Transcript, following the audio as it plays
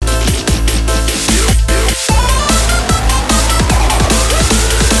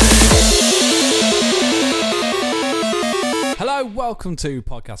welcome to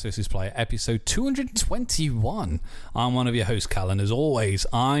Podcast vs. Player, episode 221. I'm one of your hosts, Cal, and as always,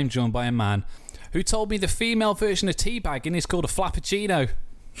 I'm joined by a man who told me the female version of teabagging is called a flappuccino.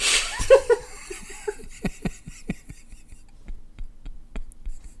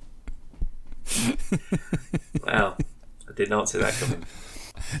 Wow, I did not see that coming.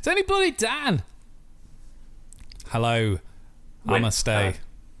 It's only bloody Dan. Hello. Win. I'ma stay.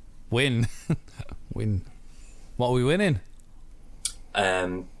 Win. Win. What are we winning?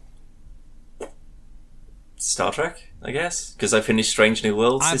 Star Trek, I guess, because I finished Strange New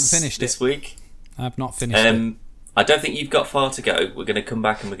Worlds this week. I've not finished it. I don't think you've got far to go. We're going to come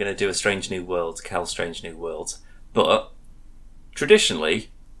back and we're going to do a Strange New World, Cal Strange New World. But traditionally,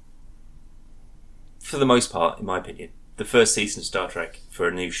 for the most part, in my opinion, the first season of Star Trek for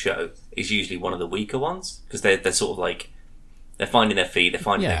a new show is usually one of the weaker ones because they're sort of like they're finding their feet, they're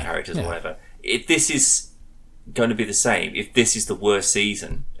finding their characters or whatever. If this is going to be the same, if this is the worst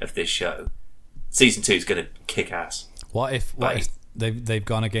season of this show, season 2 is going to kick ass. What if they've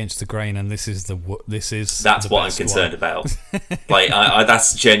gone against the grain and this is that's what I'm concerned about. Like I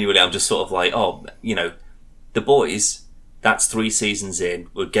that's genuinely, I'm just sort of like, oh, you know, The Boys, that's 3 seasons in,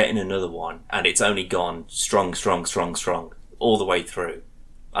 we're getting another one, and it's only gone strong all the way through.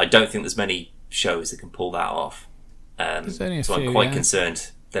 I don't think there's many shows that can pull that off. So I'm quite concerned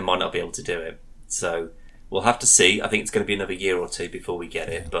they might not be able to do it. So we'll have to see. I think it's going to be another year or two before we get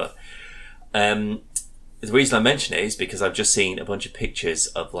it. But the reason I mention it is because I've just seen a bunch of pictures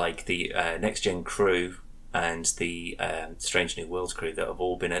of like the Next Gen crew and the Strange New Worlds crew that have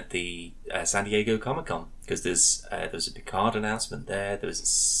all been at the San Diego Comic-Con, because there's a Picard announcement there. There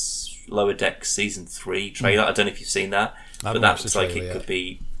was a Lower Decks Season 3 trailer. I don't know if you've seen that, but that looks like it could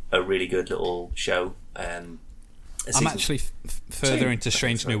be a really good little show. I'm actually further into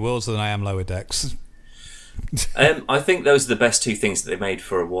Strange New Worlds than I am Lower Decks. I think those are the best 2 things that they made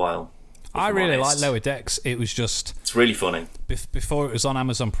for a while. I really like Lower Decks. It was just... It's really funny. Before it was on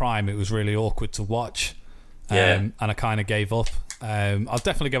Amazon Prime, it was really awkward to watch. And I kind of gave up. I'll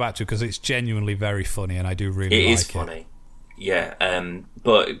definitely go back to it because it's genuinely very funny and I do really like it. It is funny. Yeah.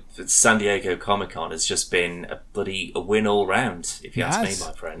 But San Diego Comic-Con has just been a win all round, if you ask me,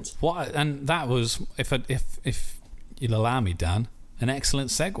 my friend. And that was, if you'll allow me, Dan, an excellent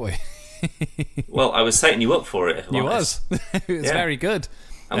segue. Well, I was setting you up for it, if I'm honest. It was very good.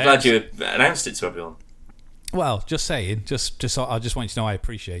 I'm glad you announced it to everyone. Well, just saying. I just want you to know I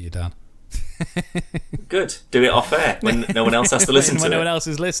appreciate you, Dan. Good. Do it off air when no one else has to listen to it. When no one else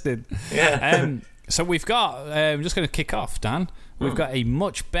is listening. Yeah. So we've got... I'm just going to kick off, Dan. We've got a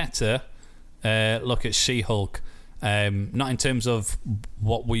much better look at She-Hulk. Not in terms of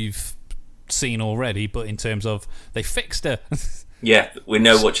what we've seen already, but in terms of they fixed her. Yeah, we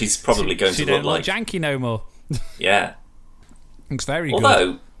know what she's probably going to look like. She don't look janky no more. Yeah. Looks very good.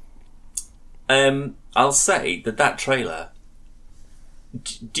 Although, I'll say that trailer...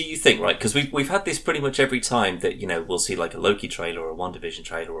 Do you think, right, because we've had this pretty much every time that, you know, we'll see like a Loki trailer or a WandaVision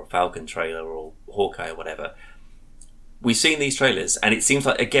trailer or a Falcon trailer or Hawkeye or whatever. We've seen these trailers and it seems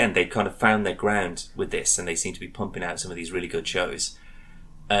like, again, they've kind of found their ground with this and they seem to be pumping out some of these really good shows.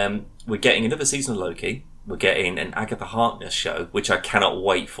 We're getting another season of Loki. We're getting an Agatha Harkness show, which I cannot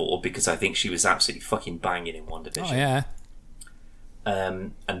wait for because I think she was absolutely fucking banging in WandaVision. Oh, yeah.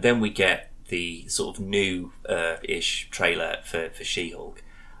 And then we get the sort of new-ish trailer for She-Hulk.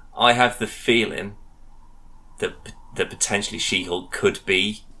 I have the feeling that potentially She-Hulk could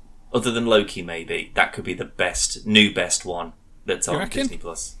be, other than Loki maybe, that could be the best one that's on Disney+.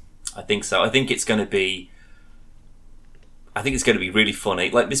 I think so. I think it's going to be really funny.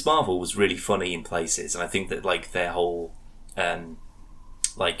 Like, Ms. Marvel was really funny in places, and I think that, like, their whole,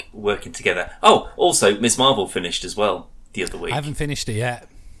 like, working together... Oh, also, Ms. Marvel finished as well the other week. I haven't finished it yet.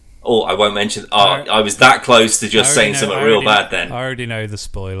 Oh, I won't mention... I was that close to just saying something real bad then. I already know the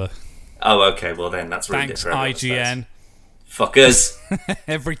spoiler. Oh, okay, well then, that's really Thanks, different. IGN. Fuckers.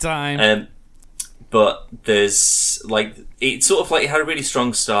 Every time. But there's, like... It sort of, like, it had a really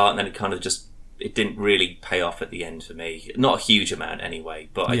strong start, and then it kind of just... It didn't really pay off at the end for me. Not a huge amount, anyway.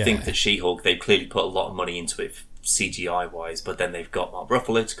 But I think that She-Hulk, they've clearly put a lot of money into it, CGI-wise, but then they've got Mark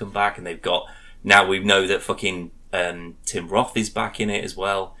Ruffalo to come back, and they've got... Now we know that fucking Tim Roth is back in it as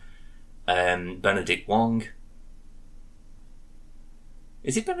well. Benedict Wong.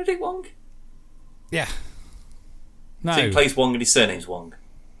 Is it Benedict Wong? Yeah. No. So he plays Wong and his surname's Wong.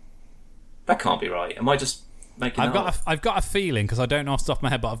 That can't be right. Am I just making that up? I've got a feeling, because I don't know off the top of my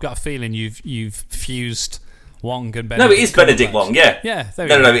head, but I've got a feeling you've fused Wong and Benedict. No, it is Benedict Wong, yeah. Yeah,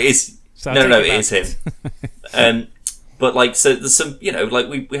 no, it is. So no, it is him. But, like, so there's some, you know, like,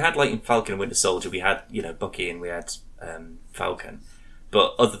 we had, like, in Falcon and Winter Soldier, we had, you know, Bucky and we had Falcon.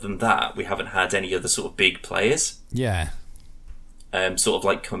 But other than that, we haven't had any other sort of big players. Yeah. Sort of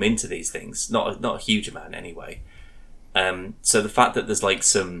like come into these things. Not a huge amount anyway. So the fact that there's like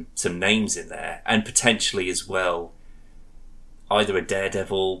some names in there, and potentially as well, either a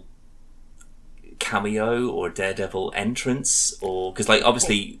Daredevil cameo or a Daredevil entrance, or because like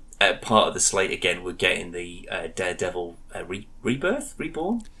obviously part of the slate again, we're getting the Daredevil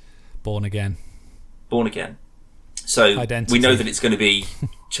reborn, born again. So Identity. we know that it's going to be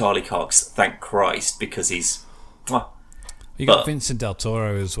Charlie Cox. Thank Christ, because he's. You got Vincent Del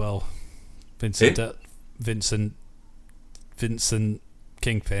Toro as well. Vincent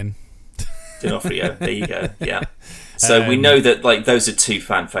Kingpin. D'Onofrio. There you go. Yeah. So we know that like those are two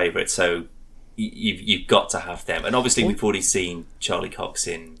fan favourites. So you've got to have them, and obviously we've already seen Charlie Cox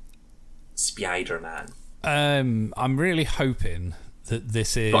in Spider-Man. I'm really hoping that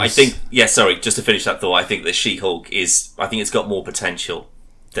this is. But I think, sorry, just to finish that thought, I think that She-Hulk is. I think it's got more potential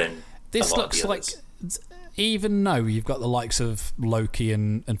than this a lot looks of the like. others. Even though you've got the likes of Loki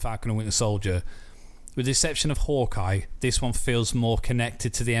and Falcon and Winter Soldier, with the exception of Hawkeye, this one feels more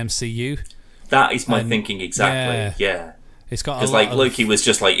connected to the MCU. That is my thinking exactly. Yeah. It's got because like Loki was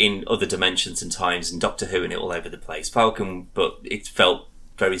just like in other dimensions and times, and Doctor Who and it all over the place. Falcon, but it felt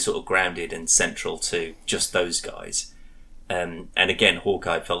very sort of grounded and central to just those guys. And again,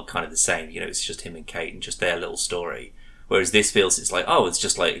 Hawkeye felt kind of the same. You know, it's just him and Kate and just their little story. Whereas this feels, it's like, it's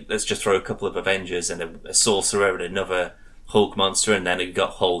just like, let's just throw a couple of Avengers and a sorcerer and another Hulk monster, and then we've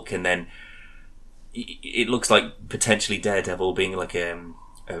got Hulk, and then it looks like potentially Daredevil being like a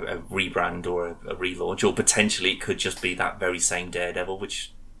rebrand or a relaunch, or potentially it could just be that very same Daredevil,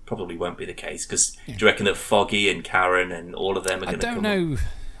 which probably won't be the case, because do you reckon that Foggy and Karen and all of them are going to come up?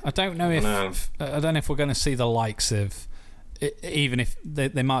 I don't know if we're going to see the likes of, even if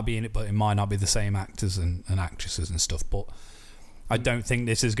they might be in it, but it might not be the same actors and actresses and stuff. But I don't think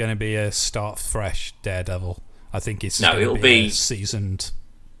this is going to be a start fresh Daredevil. I think it's going to be a seasoned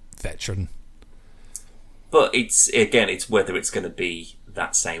veteran. But it's whether it's going to be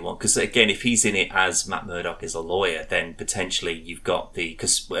that same one. Because again, if he's in it as Matt Murdock as a lawyer, then potentially you've got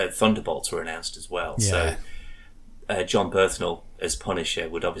because Thunderbolts were announced as well. Yeah. So John Bernthal as Punisher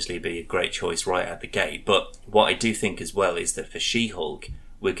would obviously be a great choice right at the gate. But what I do think as well is that for She-Hulk,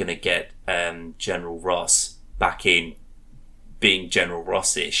 we're going to get General Ross back in being General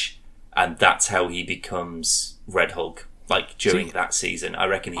Ross-ish, and that's how he becomes Red Hulk. Like during that season, I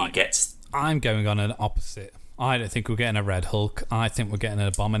reckon he gets. I'm going on an opposite. I don't think we're getting a Red Hulk. I think we're getting an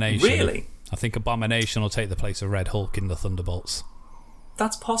Abomination. Really? I think Abomination will take the place of Red Hulk in the Thunderbolts.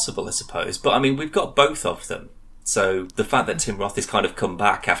 That's possible, I suppose. But I mean, we've got both of them. So the fact that Tim Roth has kind of come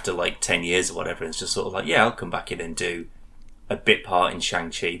back after like 10 years or whatever, and it's just sort of like, yeah, I'll come back in and do a bit part in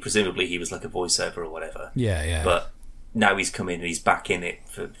Shang-Chi. Presumably he was like a voiceover or whatever. Yeah. But now he's come in and he's back in it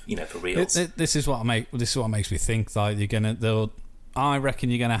for reals. This is what makes me think that I reckon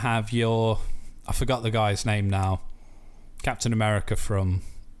you're gonna have I forgot the guy's name now, Captain America from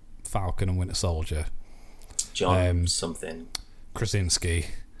Falcon and Winter Soldier, John something Krasinski.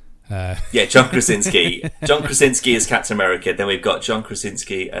 John Krasinski. John Krasinski as Captain America. Then we've got John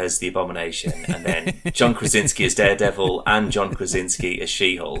Krasinski as the Abomination, and then John Krasinski as Daredevil, and John Krasinski as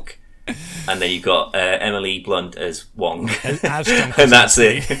She-Hulk. And then you've got Emily Blunt as Wong, as John and that's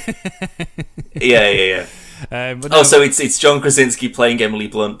it. Yeah. So it's John Krasinski playing Emily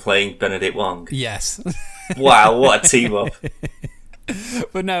Blunt playing Benedict Wong. Yes. Wow, what a team up!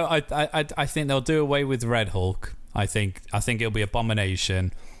 But no, I think they'll do away with Red Hulk. I think it'll be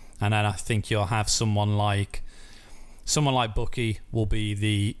Abomination, and then I think you'll have someone like Bucky will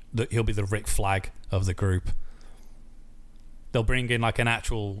be he'll be the Rick Flag of the group. They'll bring in like an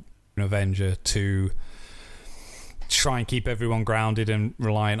actual Avenger to try and keep everyone grounded and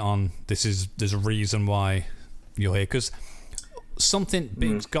reliant on there's a reason why you're here, because something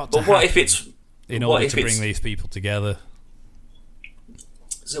big's got to happen. What if it's in order to bring these people together?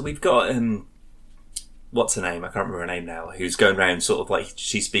 So we've got what's her name? I can't remember her name now. Who's going around sort of like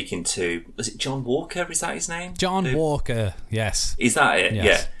she's speaking to? Was it John Walker? Is that his name? John Walker. Yes. Is that it? Yes.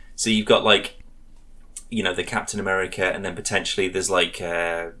 Yeah. So you've got like the Captain America, and then potentially there's like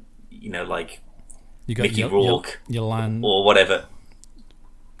like you got Mickey Rourke or whatever.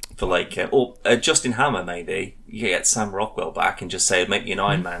 For like, or Justin Hammer maybe. You get Sam Rockwell back and just say, make me an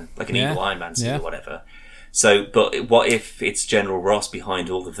Iron Man, like an evil Iron Man suit or whatever. So, but what if it's General Ross behind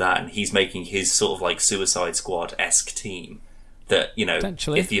all of that, and he's making his sort of like Suicide Squad-esque team that,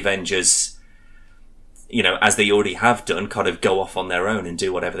 if the Avengers, as they already have done, kind of go off on their own and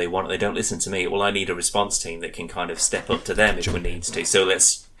do whatever they want, they don't listen to me. Well, I need a response team that can kind of step up to them if we need to. So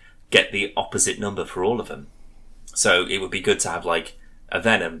let's get the opposite number for all of them. So it would be good to have like a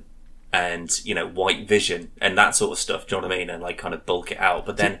Venom and, you know, White Vision and that sort of stuff, do you know what I mean? And like kind of bulk it out.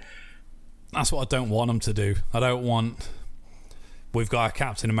 But then that's what I don't want them to do. I don't want... We've got a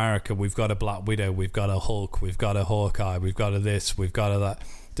Captain America, we've got a Black Widow, we've got a Hulk, we've got a Hawkeye, we've got a this, we've got a that.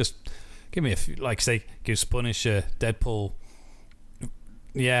 Just give me a few, like say, give Punisher, Deadpool,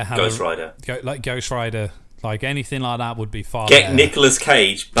 Ghost Rider. Like Ghost Rider, like anything like that would be far Get better. Nicolas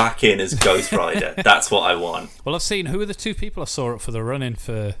Cage back in as Ghost Rider. That's what I want. Well, I've seen, who are the two people I saw up for the run-in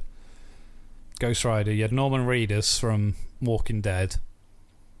for Ghost Rider? You had Norman Reedus from Walking Dead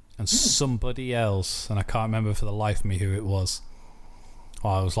and somebody else, and I can't remember for the life of me who it was.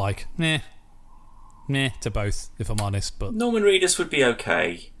 I was like, nah to both, if I'm honest. But Norman Reedus would be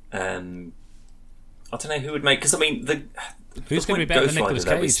okay. I don't know who would make... Because, I mean, who's going to be better than Nicolas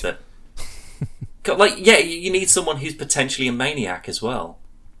Cage? Like, yeah, you need someone who's potentially a maniac as well.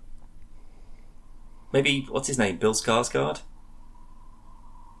 Maybe, what's his name? Bill Skarsgård?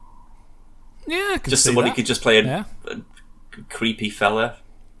 Yeah, I can just see someone that. who could just play a creepy fella.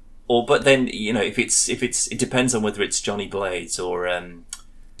 Or, but then, you know, if it's it depends on whether it's Johnny Blaze or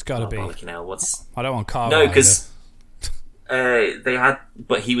it's got to be. What's... I don't want Carl. No, because they had,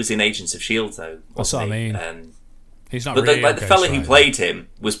 but he was in Agents of Shield though. That's what I mean. He's not. But really the fella who played him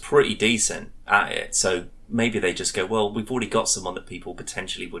was pretty decent at it, so maybe they just go, well, we've already got someone that people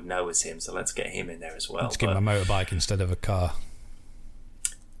potentially would know as him, so let's get him in there as well. Let's give him a motorbike instead of a car.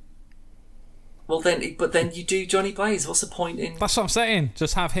 Well, then you do Johnny Blaze. What's the point in? That's what I'm saying.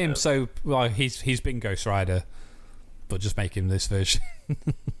 Just have him. So, well, he's been Ghost Rider, but just make him this version.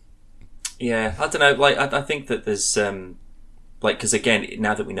 Yeah, I don't know. Like, I think that there's like, because again,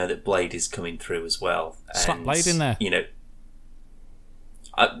 now that we know that Blade is coming through as well, slap Blade in there. You know,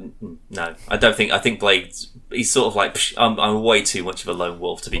 no, I don't think. I think Blade's. He's sort of like, I'm way too much of a lone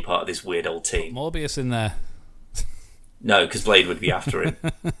wolf to be part of this weird old team. Morbius in there. No, because Blade would be after him.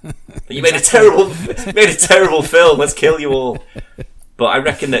 You made a terrible film. Let's kill you all. But I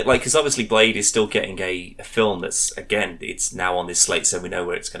reckon that, like, because obviously Blade is still getting a film that's, again, it's now on this slate, so we know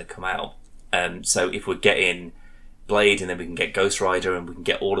where it's going to come out. So if we're getting Blade, and then we can get Ghost Rider, and we can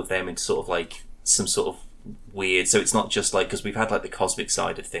get all of them into sort of like some sort of weird. So it's not just like, because we've had like the cosmic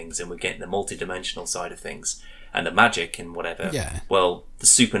side of things, and we're getting the multi-dimensional side of things, and the magic and whatever. Yeah. Well, the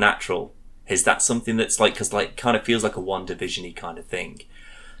supernatural. Is that something that's like, because like kind of feels like a WandaVision-y kind of thing,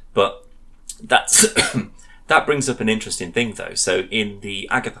 but that's that brings up an interesting thing though. So in the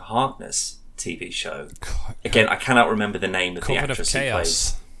Agatha Harkness TV show, again, I cannot remember the name of the actress who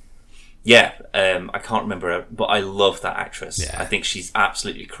plays. Yeah, I can't remember her, but I love that actress. Yeah. I think she's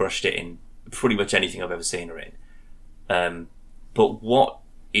absolutely crushed it in pretty much anything I've ever seen her in. But what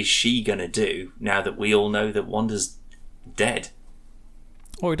is she gonna do now that we all know that Wanda's dead?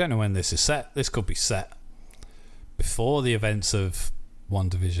 Well, we don't know when this is set. This could be set before the events of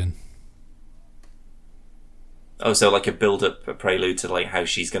WandaVision. Oh, so like a build-up, a prelude to like how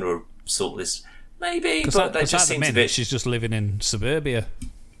she's going to sort this, maybe. But that just seems a bit. She's just living in suburbia.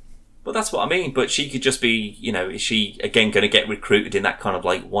 Well, that's what I mean. But she could just be, you know, is she again going to get recruited in that kind of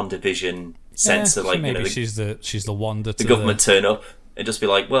like WandaVision sense of like, maybe, you know, she's the Wanda. The government turn up and just be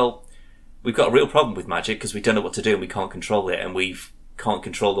like, well, we've got a real problem with magic because we don't know what to do and we can't control it, and can't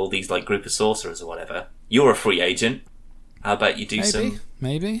control all these like group of sorcerers or whatever. You're a free agent. How about you do some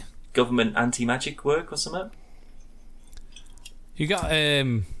government anti-magic work or something? You got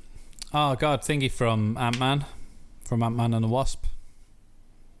thingy from Ant-Man and the Wasp.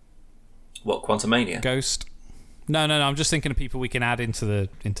 What, Quantumania? Ghost. No. I'm just thinking of people we can add into the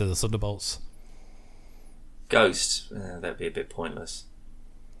Thunderbolts. Ghost. That'd be a bit pointless.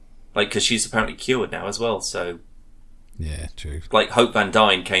 Like, because she's apparently cured now as well, so. Yeah, true. Like, Hope Van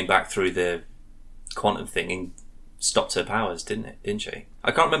Dyne came back through the quantum thing and stopped her powers, didn't she?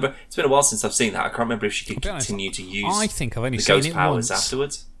 I can't remember. It's been a while since I've seen that. I can't remember if she could continue to use I think I've only the seen ghost it powers once.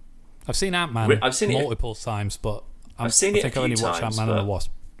 afterwards. I've seen Ant-Man I've seen multiple times, but I've seen it a few I think I've only watched times, Ant-Man and the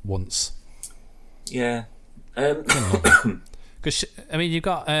Wasp once. Yeah. Because, I mean, you've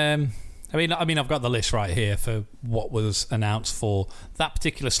got... I mean, I've got the list right here for what was announced for that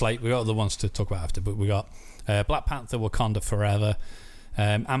particular slate. We've got other ones to talk about after, but we got Black Panther, Wakanda Forever,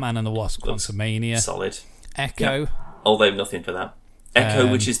 Ant-Man and the Wasp, Quantumania, solid, Echo. Yeah. Although nothing for that. Echo,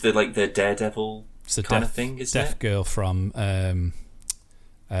 which is the Daredevil kind of thing, isn't Deaf it? Girl from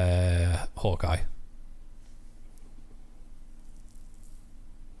Hawkeye.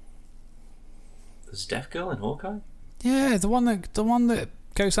 There's Deaf Girl in Hawkeye? Yeah, the one that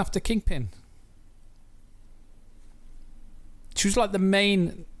goes after Kingpin. She was like the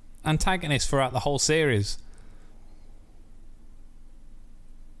main antagonist throughout the whole series.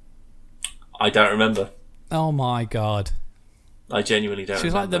 I don't remember. Oh my god. I genuinely don't.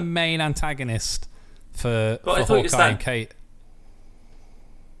 She's remember. like the main antagonist for I thought it was Hawkeye and Kate.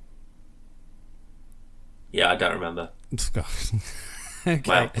 Yeah, I don't remember. Okay.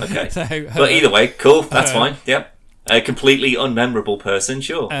 Wow, okay. So, but either way, cool. That's fine. Yep. A completely unmemorable person,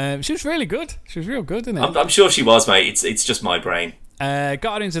 sure. she was really good. She was real good, isn't it? I'm sure she was, mate. It's just my brain.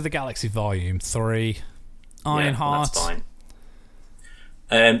 Guardians of the Galaxy Volume 3. Ironheart. That's fine.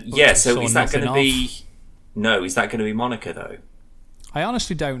 Yeah, so saw is that going to nothing be... No, is that going to be Monica, though? I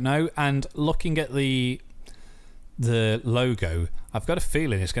honestly don't know. And looking at the logo, I've got a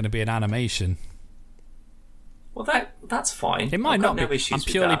feeling it's going to be an animation. Well, that's fine. It might I've not got no be. issues I'm with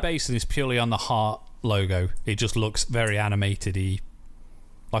purely that. basing this purely on the heart logo. It just looks very animated-y.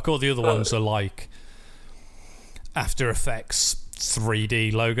 Like all the other ones are like After Effects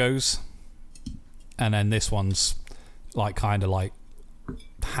 3D logos. And then this one's like kind of like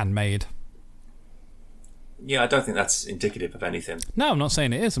handmade. Yeah, I don't think that's indicative of anything. No, I'm not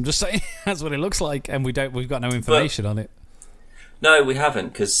saying it is. I'm just saying that's what it looks like, and we've got no information on it. No, we haven't,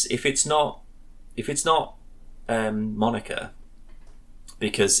 because if it's not Monica,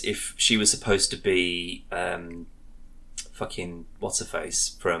 because if she was supposed to be fucking what's her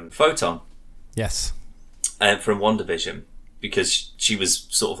face from Photon, Yes. and from WandaVision, because she was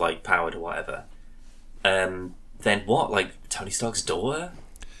sort of like powered or whatever. Then what? Like Tony Stark's daughter?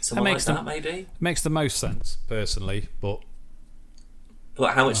 Someone like that, maybe? Makes the most sense, personally, but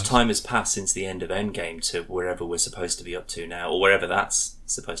how much time has passed since the end of Endgame to wherever we're supposed to be up to now, or wherever that's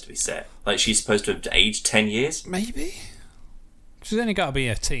supposed to be set? Like, she's supposed to have aged 10 years? maybe she's only got to be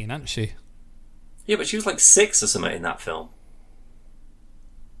a teen, hasn't she? Yeah, but she was like 6 or something in that film.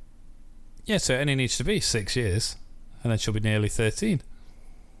 Yeah, so it only needs to be 6 years, and then she'll be nearly 13.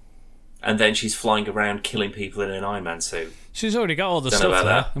 And then she's flying around killing people in an Iron Man suit. She's already got all the Don't know stuff about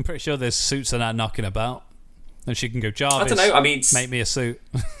there. that. I'm pretty sure there's suits and that knocking about, and she can go, Jarvis, I don't know, I mean... make me a suit.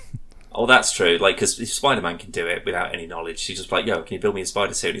 Oh, that's true. Like, because if Spider-Man can do it without any knowledge, she's just like, yo, can you build me a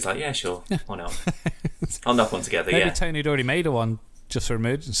spider suit? And he's like, yeah, sure. Why not? I'll knock one together, Maybe yeah. Tony had already made her one just for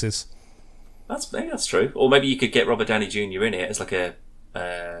emergencies. Maybe that's true. Or maybe you could get Robert Downey Jr. in it as like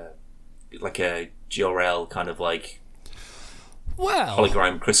a Jor-El kind of like Well,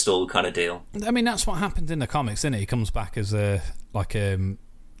 hologram crystal kind of deal. I mean, that's what happened in the comics, isn't it? He comes back as a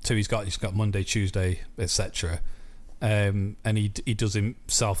so he's got Monday, Tuesday, etc. And he does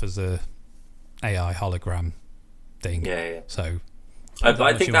himself as a AI hologram thing. Yeah. So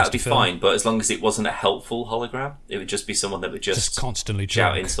I think that would be fine, but as long as it wasn't a helpful hologram, it would just be someone that would just constantly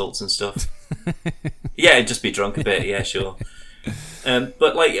shout drunk. insults and stuff. Yeah, it'd just be drunk a bit. Yeah, sure.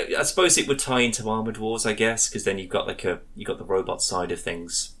 But like, I suppose it would tie into Armored Wars, I guess, because then you've got the robot side of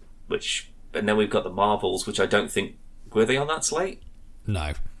things, and then we've got the Marvels, which I don't think were they on that slate.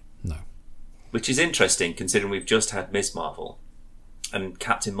 No. Which is interesting, considering we've just had Ms. Marvel, and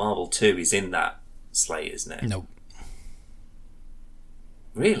Captain Marvel 2 is in that slate, isn't it? No.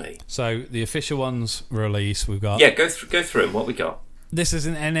 Really? So the official ones release, we've got. Yeah, go through them. What we got? This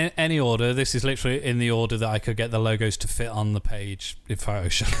isn't in any order. This is literally in the order that I could get the logos to fit on the page in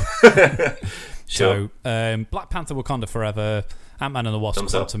Photoshop. Sure. So, Black Panther: Wakanda Forever, Ant-Man and the Wasp: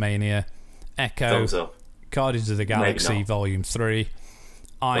 Quantumania, Echo, Thumbs up. Guardians of the Galaxy Volume 3,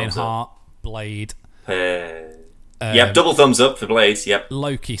 Ironheart, Blade. Yep, double thumbs up for Blade. Yep.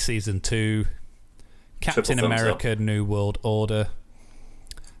 Loki Season 2, Captain Triple thumbs America: New World Order.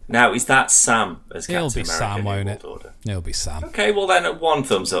 Now, is that Sam as Captain It'll be America? Sam, New won't World it? Order? It'll be Sam. Okay, well then, one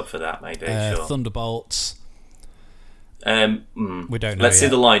thumbs up for that, maybe. Sure. Thunderbolts. We don't know Let's see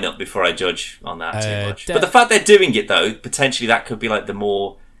yet. the lineup before I judge on that too much. De- But the fact they're doing it though, potentially that could be like the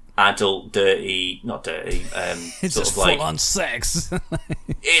more adult, not dirty, It's sort just of like full on sex.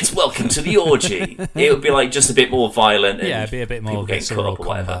 it's welcome to the orgy. It would be like just a bit more violent. And Yeah, it'd be a bit more people getting cut visceral up or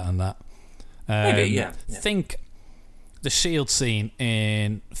combat whatever. and that. Maybe, yeah. Think the shield scene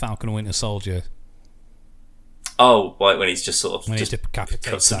in Falcon and Winter Soldier Oh, right, when he's just sort of when just he decapitates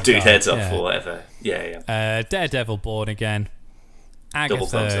cut some that dude guy. heads off Yeah. or whatever. Yeah. Daredevil Born Again, Double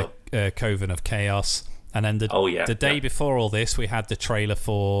thumbs Agatha up. Coven of Chaos, and then the day yeah. before all this we had the trailer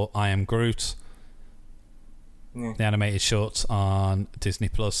for I Am Groot, Yeah. the animated shorts on Disney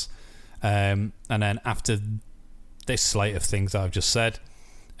Plus, and then after this slate of things I've just said,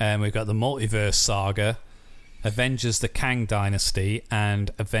 we've got the Multiverse Saga, Avengers: The Kang Dynasty,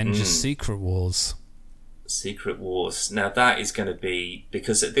 and Avengers: Secret Wars. Secret Wars. Now that is going to be,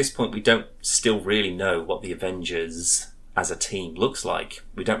 because at this point we don't still really know what the Avengers as a team looks like.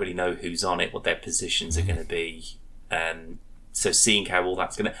 We don't really know who's on it, what their positions are going to be. So seeing how all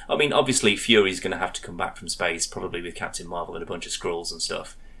that's going to... I mean, obviously Fury's going to have to come back from space, probably with Captain Marvel and a bunch of Skrulls and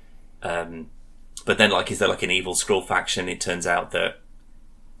stuff. But then, like, is there like an evil Skrull faction? It turns out that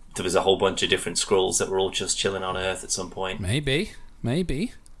there was a whole bunch of different Skrulls that were all just chilling on Earth at some point. Maybe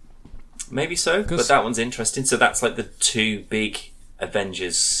so. But that one's interesting. So that's like the two big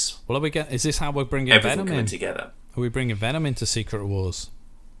Avengers. Well, is this how we're bringing everything Venom in together? Are we bringing Venom into Secret Wars?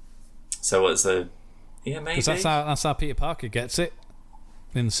 So what's the? Yeah, maybe. Because that's how Peter Parker gets it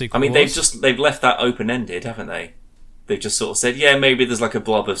in the Secret Wars. I mean, Wars. they've left that open-ended, haven't they? They've just sort of said, yeah, maybe there's like a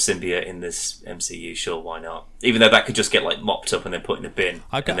blob of symbiote in this MCU. Sure, why not? Even though that could just get like mopped up and then put in a bin,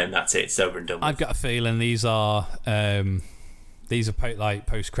 and then that's it. It's over and done with. I've got a feeling these are like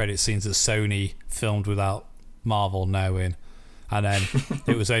post-credit scenes that Sony filmed without Marvel knowing, and then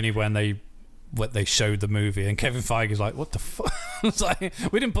it was only when they showed the movie and Kevin Feige's like, "What the fuck?" It's like,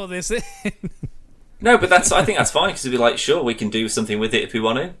 we didn't put this in. No, but I think that's fine because it'd be like, sure, we can do something with it if we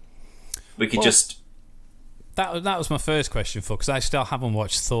want to. We could just. That was my first question because I still haven't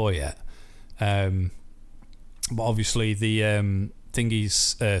watched Thor yet. But obviously the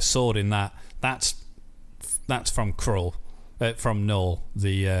thingy's sword in that's from Krull, from Null,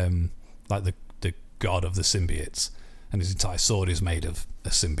 the the god of the symbiotes, and his entire sword is made of a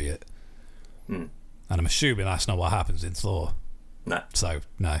symbiote. And I'm assuming that's not what happens in Thor. No. So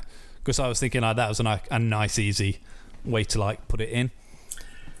no, because I was thinking that was a nice easy way to like put it in.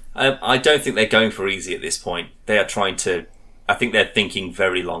 I don't think they're going for easy at this point. They are trying to. I think they're thinking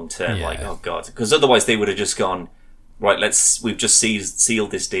very long term. Yeah. Like, oh god, because otherwise they would have just gone right. We've just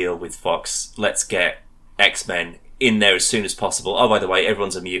sealed this deal with Fox. Let's get X-Men in there as soon as possible. Oh, by the way,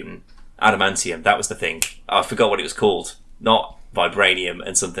 everyone's a mutant. Adamantium. That was the thing. I forgot what it was called. Not vibranium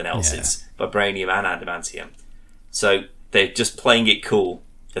and something else. Yeah. It's vibranium and adamantium. So they're just playing it cool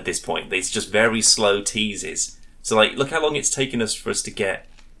at this point. It's just very slow teases. So like, look how long it's taken us for us to get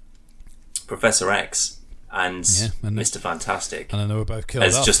Professor X and Mr. Fantastic. And then they were both killed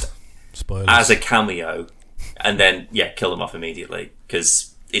off. Just spoilers. As a cameo, and then kill them off immediately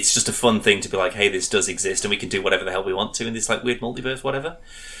because it's just a fun thing to be like, hey, this does exist and we can do whatever the hell we want to in this like weird multiverse, whatever.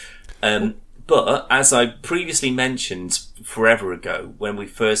 But as I previously mentioned forever ago, when we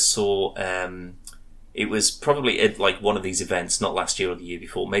first saw, it was probably at like one of these events, not last year or the year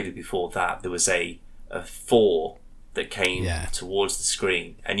before, maybe before that, there was a 4 that came towards the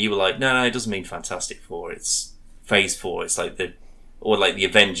screen, and you were like, no, it doesn't mean Fantastic Four, it's Phase 4, it's like the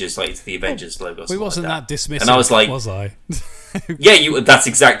Avengers, like it's the Avengers logo. We wasn't like that dismissive, and I was like, was I? Yeah, that's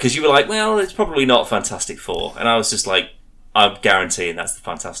exact, because you were like, well, it's probably not Fantastic Four, and I was just like, I'm guaranteeing that's the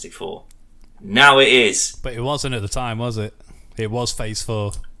Fantastic Four. Now it is. But it wasn't at the time, was it? It was Phase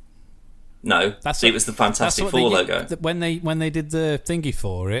 4. No, it was the Fantastic Four logo. When they did the thingy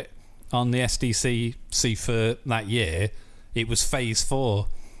for it, on the SDCC for that year, it was Phase 4,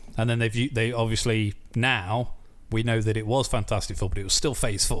 and then they obviously now we know that it was Fantastic Four, but it was still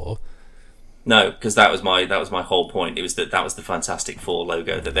Phase 4. No, because that was my whole point. It was that was the Fantastic Four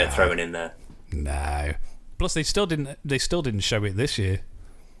logo that they're throwing in there. No, plus they still didn't show it this year.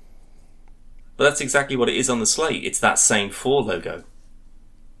 But that's exactly what it is on the slate. It's that same 4 logo.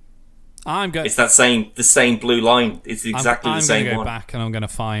 It's the same blue line. It's exactly the same one. I'm going to go back and I'm going to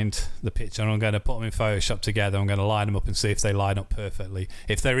find the picture and I'm going to put them in Photoshop together. I'm going to line them up and see if they line up perfectly.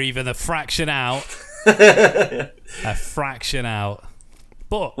 If they're even a fraction out. A fraction out.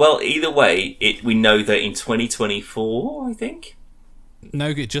 But well, either way, we know that in 2024, I think. No,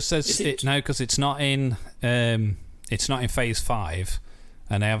 it just says no, because it's not in Phase 5,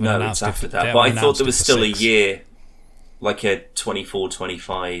 and they haven't announced it's after it. that. But I thought there was still 6. A year. Like a 24,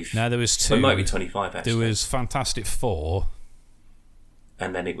 25. No, there was 2. It might be 25, actually. There was Fantastic Four.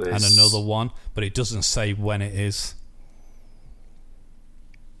 And then it was... And another one, but it doesn't say when it is.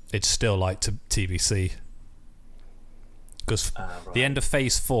 It's still like TBC. Because the end of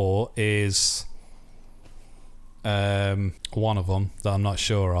Phase 4 is one of them that I'm not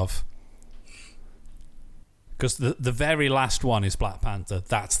sure of. Because the very last one is Black Panther.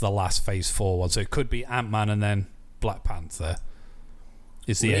 That's the last Phase 4 one. So it could be Ant-Man and then Black Panther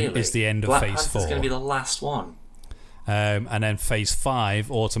is the end of Black Phase 4. Black Panther's going to be the last one. And then Phase 5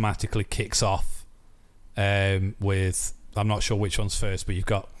 automatically kicks off with, I'm not sure which one's first, but you've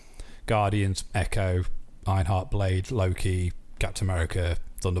got Guardians, Echo, Ironheart, Blade, Loki, Captain America,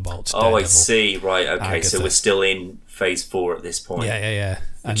 Thunderbolts, Daredevil, I see. Right, okay. Agatha. So we're still in Phase 4 at this point. Yeah.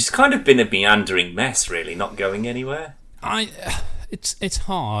 Which has kind of been a meandering mess, really, not going anywhere. It's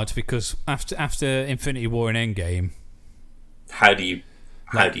hard because after Infinity War and Endgame, how do you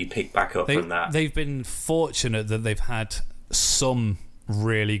pick back up from that? They've been fortunate that they've had some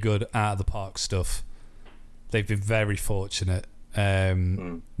really good out of the park stuff. They've been very fortunate.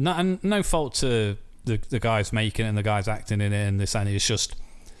 No fault to the guys making it and the guys acting in it and this, and it's just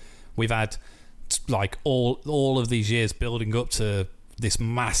we've had like all of these years building up to this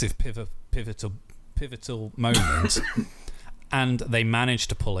massive pivotal moment, and they managed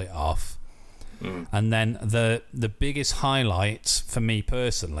to pull it off. And then the biggest highlights for me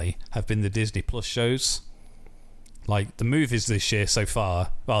personally have been the Disney Plus shows. Like the movies this year so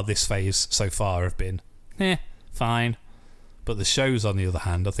far, well, this phase so far have been fine, but the shows on the other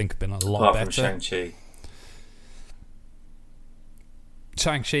hand I think have been a lot better. Apart from Shang-Chi.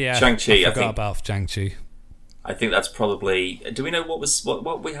 Shang-Chi, Shang-Chi, I forgot about Shang-Chi. I think that's probably. Do we know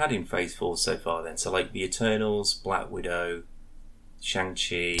what we had in Phase 4 so far? Then, so like the Eternals, Black Widow,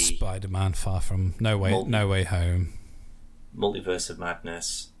 Shang-Chi, Spider-Man: Far From No Way Home, Multiverse of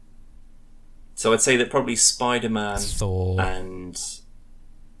Madness. So I'd say that probably Spider-Man, Thor, and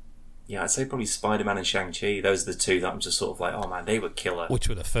I'd say probably Spider-Man and Shang-Chi. Those are the two that I'm just sort of like, oh man, they were killer. Which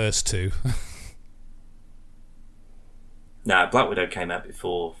were the first two? Nah, Black Widow came out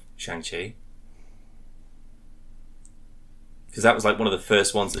before Shang-Chi. Because that was like one of the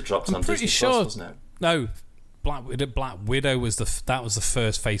first ones that dropped on Disney Plus, wasn't it? No, Black Widow was the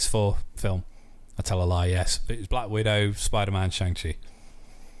first Phase 4 film. I tell a lie, yes. It was Black Widow, Spider-Man, Shang-Chi.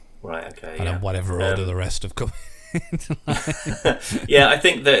 Right, okay, and then whatever order the rest have come. Yeah, I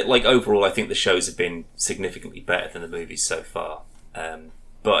think that like overall, I think the shows have been significantly better than the movies so far.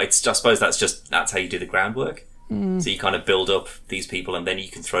 But I suppose that's how you do the groundwork. So you kind of build up these people, and then you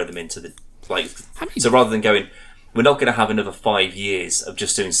can throw them into the So rather than going, we're not going to have another 5 years of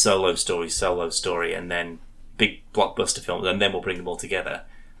just doing solo story, and then big blockbuster films, and then we'll bring them all together.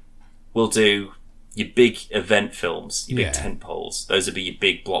 We'll do your big event films, your big tent poles. Those would be your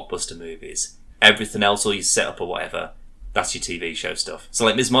big blockbuster movies. Everything else, all your setup or whatever, that's your TV show stuff. So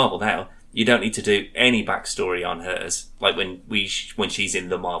like Ms. Marvel now, you don't need to do any backstory on hers, like when she's in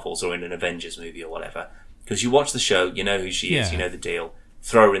the Marvels or in an Avengers movie or whatever. Because you watch the show, you know who she is, you know the deal.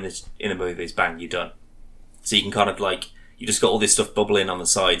 Throw her in the movies, bang, you're done. So you can kind of like, you just got all this stuff bubbling on the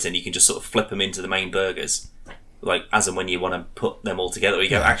sides, and you can just sort of flip them into the main burgers, like as and when you want to put them all together. Or you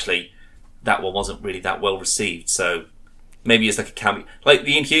go, actually, that one wasn't really that well received, so maybe it's like a cameo, like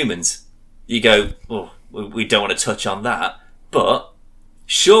the Inhumans. You go, oh, we don't want to touch on that, but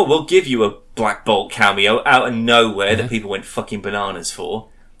sure, we'll give you a Black Bolt cameo out of nowhere that people went fucking bananas for.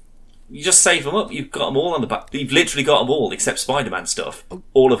 You just save them up. You've got them all on the back. You've literally got them all, except Spider-Man stuff.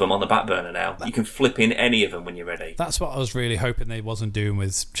 All of them on the back burner now. You can flip in any of them when you're ready. That's what I was really hoping they wasn't doing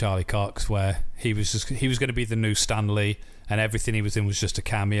with Charlie Cox, where he was going to be the new Stan Lee, and everything he was in was just a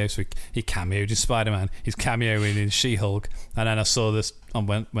cameo. So he cameoed in Spider-Man. He's cameoing in She-Hulk, and then I saw this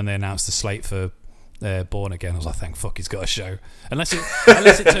when they announced the slate for Born Again. I was like, thank fuck, he's got a show. Unless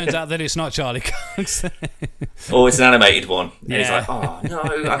it turns out that it's not Charlie Cox. Or it's an animated one. And he's like, oh no,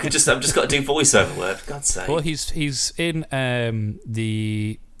 I've just got to do voiceover work, for God's sake. Well, he's in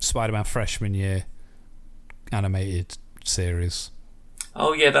the Spider-Man freshman year animated series.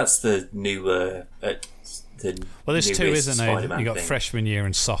 Oh yeah, that's the new. Well, there's two, isn't there? You got thing. freshman year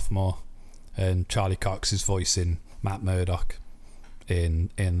and sophomore, and Charlie Cox is voicing Matt Murdock in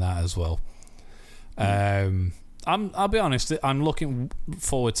that as well. I'll be honest, I'm looking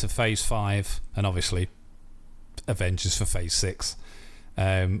forward to Phase 5 and obviously Avengers for Phase 6,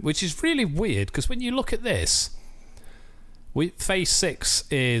 which is really weird because when you look at this, Phase 6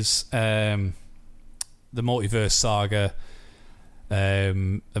 is the Multiverse Saga,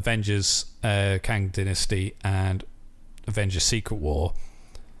 Avengers Kang Dynasty, and Avengers Secret War,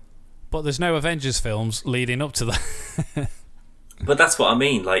 but there's no Avengers films leading up to that. But that's what I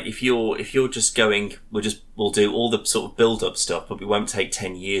mean. Like, if you're just going, we'll do all the sort of build up stuff, but we won't take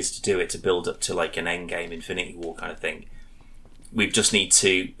 10 years to do it to build up to like an Endgame, Infinity War kind of thing. We need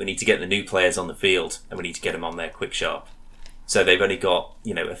to get the new players on the field, and we need to get them on there quick sharp. So they've only got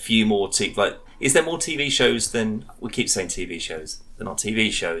a few more. Is there more TV shows than we keep saying TV shows? They're not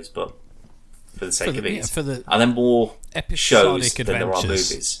TV shows, but for the sake of it, are there more shows than there are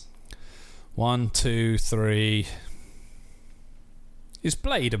movies? 1, 2, 3. Is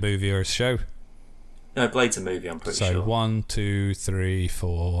Blade a movie or a show? No, Blade's a movie, I'm pretty sure. So 1, 2, 3,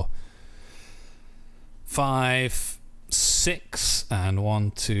 4, 5, 6, and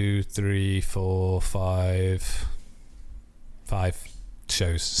 1, 2, 3, 4, 5. 5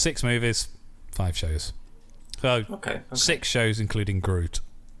 shows. 6 movies, 5 shows. So okay. 6 shows, including Groot.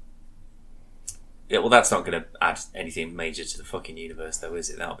 Yeah, well, that's not going to add anything major to the fucking universe, though, is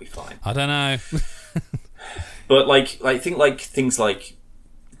it? That'll be fine. I don't know. But things like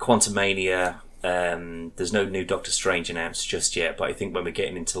Quantumania, there's no new Doctor Strange announced just yet. But I think when we're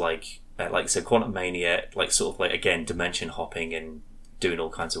getting into so Quantumania, like sort of like again dimension hopping and doing all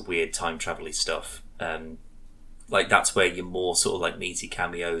kinds of weird time travel-y stuff. like that's where your more sort of like meaty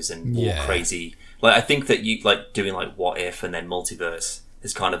cameos and more crazy. Like I think that you like doing like What If and then Multiverse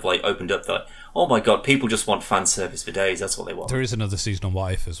has kind of like opened up that. Oh my god, people just want fan service for days. That's what they want. There is another season on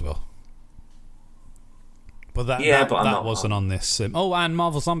What If as well. But that wasn't on this. And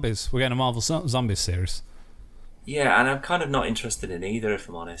Marvel Zombies. We're getting a Marvel Zombies series. Yeah, and I'm kind of not interested in either, if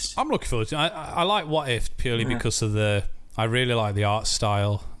I'm honest. I'm looking forward to it. I like What If purely because of I really like the art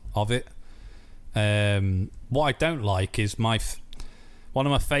style of it. What I don't like is one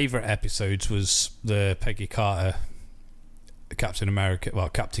of my favourite episodes was the Peggy Carter,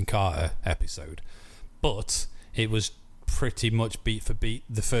 Captain Carter episode. But it was pretty much beat for beat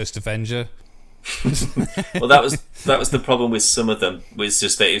the first Avenger. Well, that was the problem with some of them. Was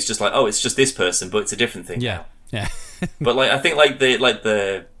just that it's just like, oh, it's just this person, but it's a different thing. Yeah, now. But like, I think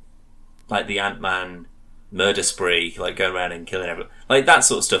the Ant-Man murder spree, like going around and killing everyone, like that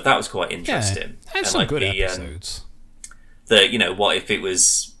sort of stuff. That was quite interesting. Yeah, and some like good episodes. What if it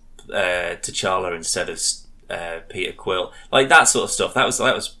was T'Challa instead of Peter Quill? Like that sort of stuff. That was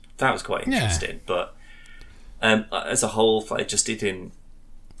quite interesting. Yeah. But as a whole, it just didn't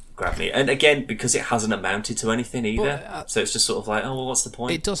grab me. And again, because it hasn't amounted to anything either, so it's just sort of like, oh, well, what's the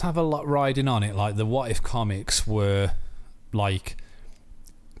point? It does have a lot riding on it. Like the What If comics were like,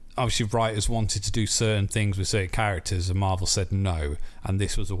 obviously writers wanted to do certain things with certain characters and Marvel said no, and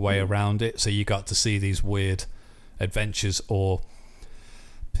this was a way around it, so you got to see these weird adventures. Or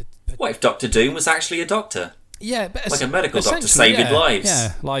what if Doctor Doom was actually a doctor? Yeah, but like a medical doctor saving lives.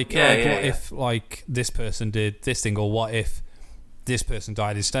 Yeah, what if like this person did this thing, or what if this person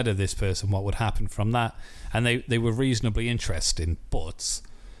died instead of this person, what would happen from that? And they were reasonably interesting, but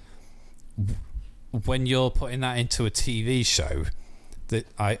when you're putting that into a TV show, that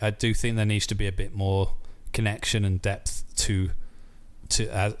I do think there needs to be a bit more connection and depth to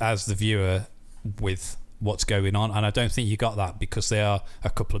as the viewer with what's going on, and I don't think you got that because they are a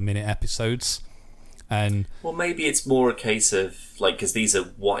couple of minute episodes. And well, maybe it's more a case of like, because these are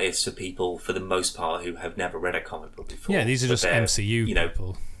what ifs for people for the most part who have never read a comic book before. Yeah, these are just MCU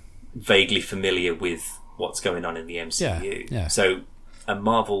people, vaguely familiar with what's going on in the MCU. Yeah. So a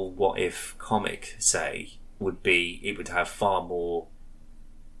Marvel What If comic, say, would have far more.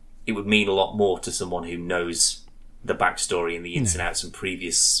 It would mean a lot more to someone who knows the backstory and the ins and outs and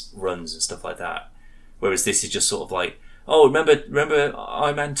previous runs and stuff like that. Whereas this is just sort of like, oh, remember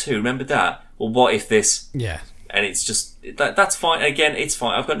Iron Man 2? Remember that? Well, what if this? Yeah. And it's just that's fine. Again, it's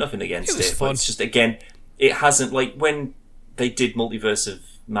fine. I've got nothing against it. Fun. But it's just, again, it hasn't, like when they did Multiverse of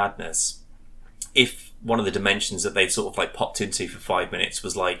Madness, if one of the dimensions that they sort of like popped into for 5 minutes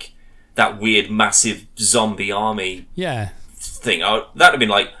was like that weird massive zombie army thing, that'd have been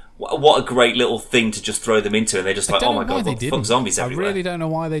like, what a great little thing to just throw them into, and they're just like, oh my god, what the fuck, zombies everywhere. I really don't know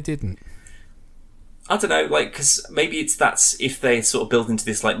why they didn't. I don't know, like, because maybe that's if they sort of build into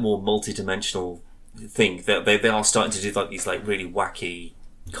this like more multi-dimensional thing, that they are starting to do like these like really wacky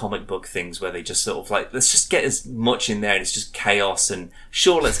comic book things where they just sort of like, let's just get as much in there and it's just chaos, and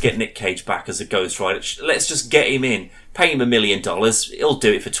sure, let's get Nick Cage back as a Ghost Rider, let's just get him in, pay him $1 million, he'll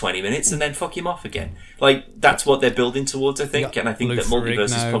do it for 20 minutes and then fuck him off again. Like, that's what they're building towards, I think, and I think that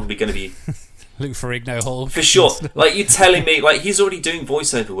Multiverse is probably going to be Lou Ferrigno Hulk. For sure. Like, you're telling me, like, he's already doing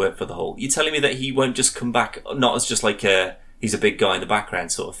voiceover work for the Hulk. You're telling me that he won't just come back, not as just like he's a big guy in the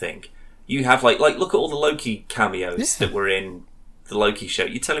background sort of thing. You have like look at all the Loki cameos that were in the Loki show.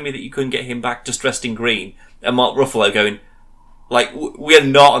 You're telling me that you couldn't get him back just dressed in green, and Mark Ruffalo going, like, we're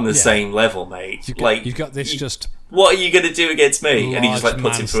not on the same level, mate. You've got this just... What are you going to do against me? And he just like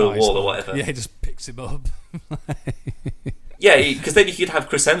puts him through a wall or whatever. Yeah, he just picks him up. Yeah, because then you could have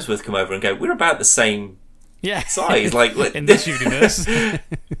Chris Hemsworth come over and go, we're about the same size. Like, in this universe.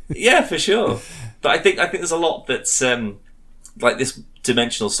 Yeah, for sure. But I think there's a lot that's like this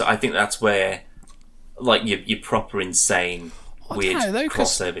dimensional stuff. I think that's where like your proper insane weird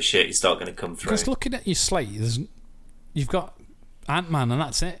crossover shit is start going to come through. Because looking at your slate, you've got Ant-Man and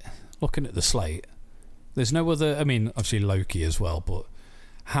that's it. Looking at the slate, there's no other. I mean, obviously Loki as well, but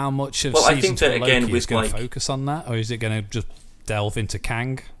how much of season 2 of Loki is going to focus on that, or is it going to just delve into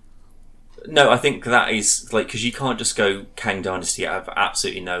Kang? No, I think that is like, because you can't just go Kang Dynasty out of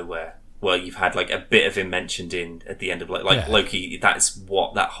absolutely nowhere. Well, you've had like a bit of him mentioned in at the end of Loki. That's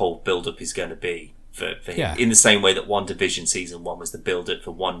what that whole build-up is going to be for him. Yeah. In the same way that WandaVision season 1 was the build-up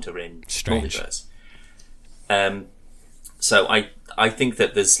for Wanda in Multiverse. So I think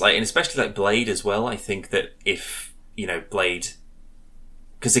that there's like, and especially like Blade as well. I think that if Blade,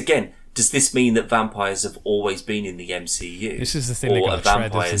 because again, does this mean that vampires have always been in the MCU? This is the thing. Or are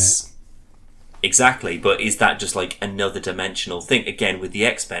vampires? Isn't it? Exactly, but is that just like another dimensional thing? Again, with the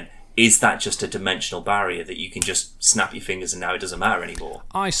X-Men, is that just a dimensional barrier that you can just snap your fingers and now it doesn't matter anymore?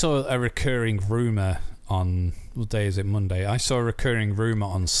 I saw a recurring rumour on... What day is it? Monday. I saw a recurring rumour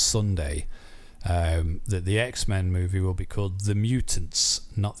on Sunday that the X-Men movie will be called The Mutants,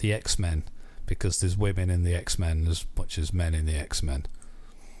 not the X-Men, because there's women in the X-Men as much as men in the X-Men.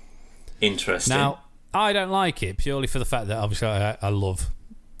 Interesting. Now, I don't like it purely for the fact that obviously I love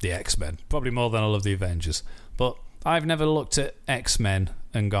the X-Men, probably more than I love the Avengers, but I've never looked at X-Men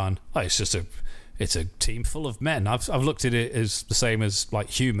and gone, oh, it's a team full of men. I've looked at it as the same as like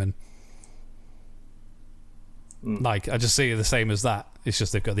human. Like, I just see it the same as that. It's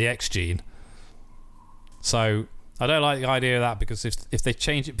just they've got the X gene. So I don't like the idea of that, because if they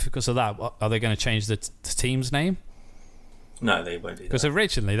change it because of that, are they going to change the team's name? No, they won't do that. Because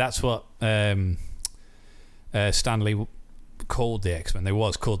originally that's what Stanley called the X-Men. They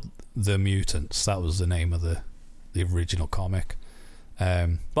was called the Mutants. That was the name of the original comic.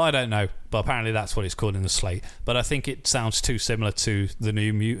 But I don't know. But apparently that's what it's called in the slate. But I think it sounds too similar to the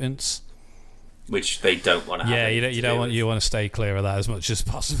New Mutants, which they don't want to have. Yeah, you want to stay clear of that as much as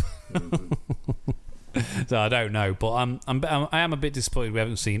possible. So I don't know, but I am a bit disappointed we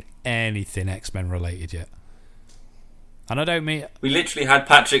haven't seen anything X-Men related yet. And I don't mean... We literally had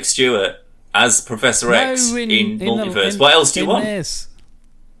Patrick Stewart as Professor X in Multiverse. What else do you want? This.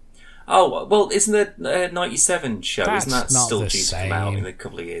 Oh, well, isn't the 97 show? That's isn't that not still the due to same. come out in a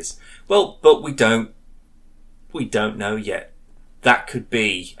couple of years? Well, but we don't know yet. That could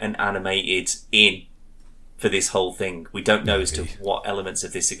be an animated in for this whole thing. We don't know as to what elements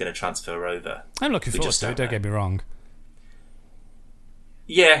of this are going to transfer over. I'm looking forward to it, don't get me wrong.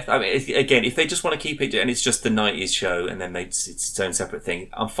 Yeah, I mean, again, if they just want to keep it and it's just the 90s show and then it's its own separate thing,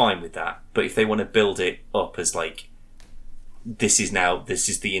 I'm fine with that. But if they want to build it up as like, this is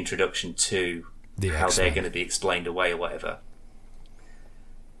the introduction to how they're going to be explained away or whatever.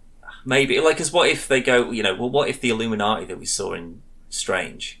 Maybe, like, because what if they go, what if the Illuminati that we saw in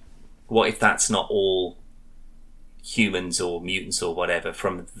Strange, what if that's not all humans or mutants or whatever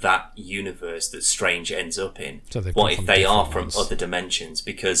from that universe that Strange ends up in? So what if they are from other dimensions?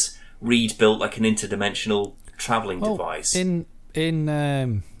 Because Reed built like an interdimensional travelling device. In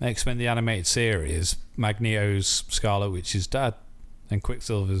X-Men the Animated Series, Magneto's Scarlet Witch's dad and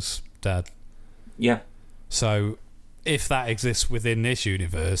Quicksilver's dad. Yeah. So if that exists within this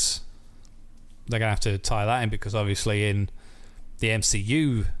universe, they're going to have to tie that in, because obviously in the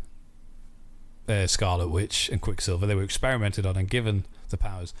MCU, Scarlet Witch and Quicksilver, they were experimented on and given the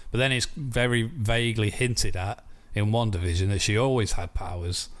powers. But then it's very vaguely hinted at in WandaVision that she always had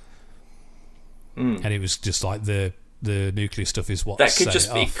powers. And it was just like the nuclear stuff is what that could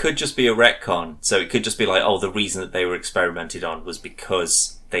just be. It could just be a retcon. So it could just be like, the reason that they were experimented on was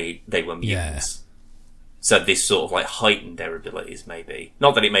because they were mutants. Yeah. So this sort of like heightened their abilities, maybe.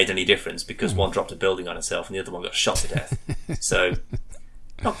 Not that it made any difference, because one dropped a building on itself and the other one got shot to death. So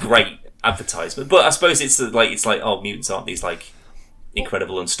not great advertisement, but I suppose it's like mutants aren't these like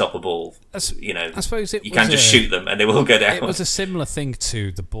incredible, unstoppable. I suppose you can't just shoot them and they will go down. It was a similar thing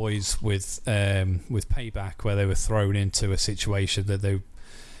to the boys with Payback, where they were thrown into a situation that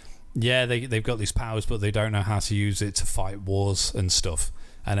they've got these powers, but they don't know how to use it to fight wars and stuff.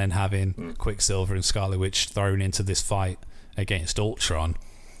 And then having Quicksilver and Scarlet Witch thrown into this fight against Ultron,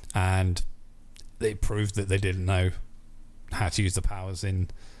 and they proved that they didn't know how to use the powers in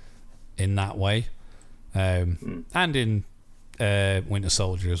that way, and in Winter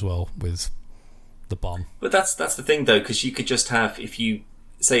Soldier as well with the bomb. But that's the thing though, because you could just have, if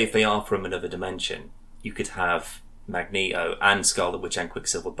they are from another dimension, you could have Magneto and Scarlet Witch and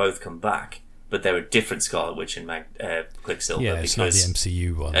Quicksilver both come back. But they're a different Scarlet Witch and Quicksilver. Yeah, it's not the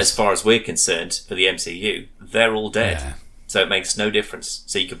MCU ones. As far as we're concerned, for the MCU, they're all dead. Yeah. So it makes no difference.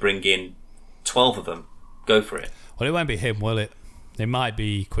 So you could bring in 12 of them. Go for it. Well, it won't be him, will it? It might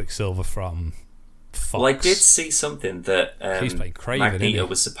be Quicksilver from Fox. Well, I did see something that he's playing Kraven, Magneto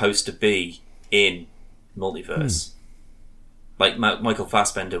was supposed to be in Multiverse. Like Michael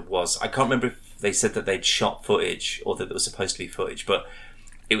Fassbender was. I can't remember if they said that they'd shot footage or that there was supposed to be footage, but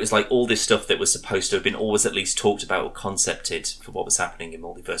it was like all this stuff that was supposed to have been always at least talked about or concepted for what was happening in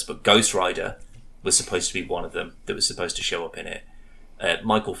Multiverse. But Ghost Rider was supposed to be one of them that was supposed to show up in it.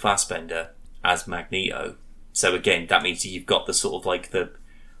 Michael Fassbender as Magneto. So again, that means you've got the sort of like the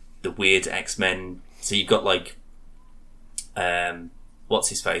weird X-Men. So you've got like, what's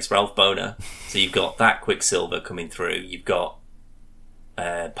his face? Ralph Boner. So you've got that Quicksilver coming through. You've got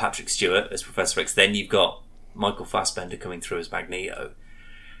Patrick Stewart as Professor X. Then you've got Michael Fassbender coming through as Magneto.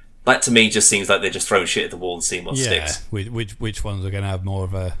 That to me just seems like they're just throwing shit at the wall and seeing what sticks. Which ones are going to have more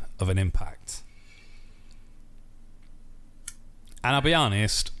of an impact? And I'll be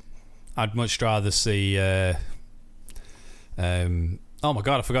honest, I'd much rather see. Oh my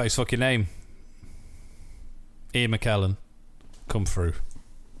god, I forgot his fucking name. Ian McKellen come through.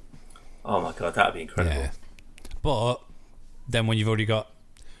 Oh my god, that'd be incredible. Yeah. But then when you've already got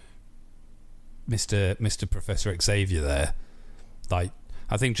Mr. Professor Xavier there, like,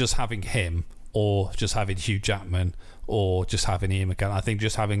 I think just having him, or just having Hugh Jackman, or just having Ian McKellen, I think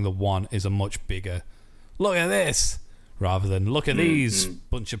just having the one is a much bigger look at this, rather than look at these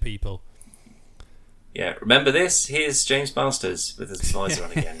bunch of people. Yeah, remember this? Here's James Masters with his visor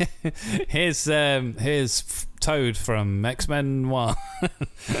on again. Here's Toad from X-Men 1. Well,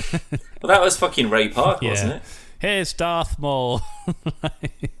 that was fucking Ray Park, wasn't it? Here's Darth Maul.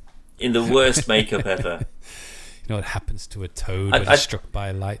 In the worst makeup ever. You know what happens to a toad when it's struck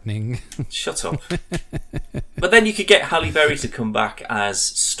by lightning? Shut up. But then you could get Halle Berry to come back as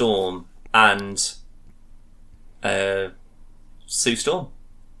Storm and Sue Storm.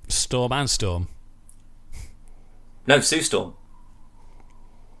 Storm and Storm. No, Sue Storm.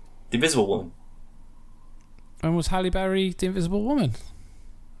 The Invisible Woman. And was Halle Berry the Invisible Woman?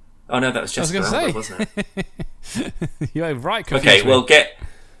 Oh no, that was Jessica Alba, wasn't it? You're right. Okay, well, get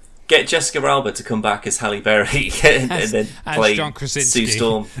Jessica Alba to come back as Halle Berry and then play Sue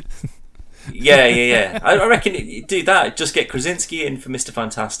Storm. Yeah. I reckon you do that. Just get Krasinski in for Mr.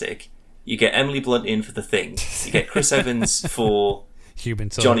 Fantastic. You get Emily Blunt in for The Thing. You get Chris Evans for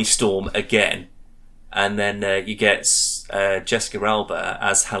Johnny Storm again. And then you get Jessica Alba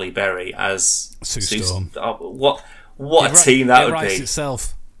as Halle Berry as Sue Storm. What a team that would be.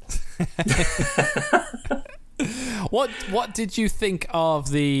 Itself. What did you think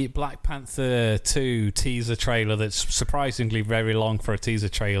of the Black Panther 2 teaser trailer that's surprisingly very long for a teaser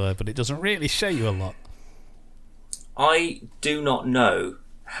trailer, but it doesn't really show you a lot? I do not know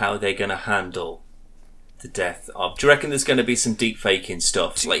how they're going to handle the death of... Do you reckon there's going to be some deep faking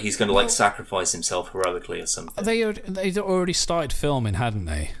stuff? Like he's going to sacrifice himself heroically or something? They'd already started filming, hadn't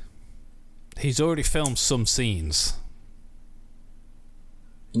they? He's already filmed some scenes.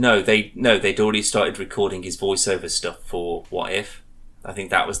 No, they'd already started recording his voiceover stuff for What If. I think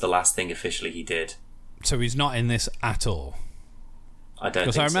that was the last thing officially he did. So he's not in this at all? I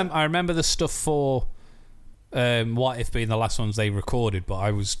don't think so. I remember the stuff for What If being the last ones they recorded, but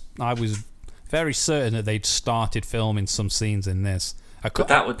I was very certain that they'd started filming some scenes in this. But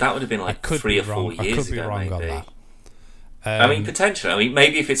that would have been like 3 or 4 years ago, maybe. On that. I mean, potentially. I mean,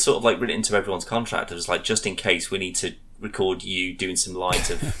 maybe if it's sort of like written into everyone's contract, it's like, just in case we need to record you doing some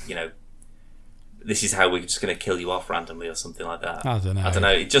lines of, this is how we're just going to kill you off randomly or something like that. I don't know.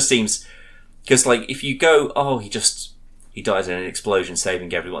 It just seems... Because, like, if you go, he dies in an explosion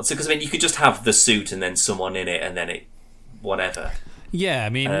saving everyone. So, because, I mean, you could just have the suit and then someone in it and then it... whatever. Yeah, I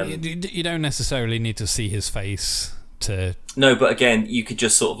mean, you don't necessarily need to see his face to... No, but again, you could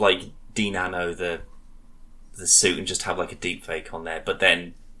just sort of, like, de-nano the suit and just have, like, a deep fake on there. But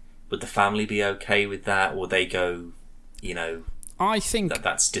then, would the family be okay with that? Or they go... I think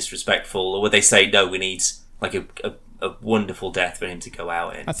that's disrespectful, or would they say no? We need like a wonderful death for him to go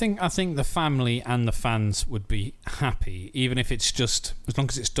out in. I think the family and the fans would be happy, even if it's just as long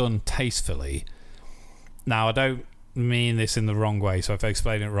as it's done tastefully. Now, I don't mean this in the wrong way, so if I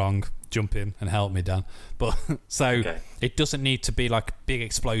explain it wrong, jump in and help me, Dan. But It doesn't need to be like big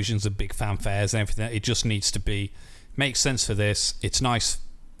explosions and big fanfares and everything. It just needs to be makes sense for this. It's nice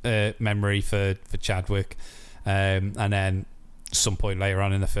memory for Chadwick. And then some point later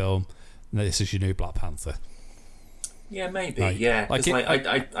on in the film, this is your new Black Panther. Yeah, maybe.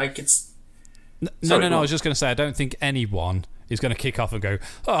 I could. No. I was just going to say, I don't think anyone is going to kick off and go,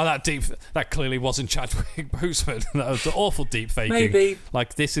 "Oh, that clearly wasn't Chadwick Boseman. That was awful deep faking." Maybe.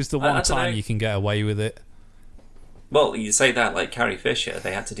 Like, this is the one time you can get away with it. Well, you say that, like Carrie Fisher,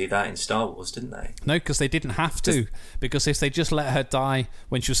 they had to do that in Star Wars, didn't they? No, because they didn't have to. Because if they just let her die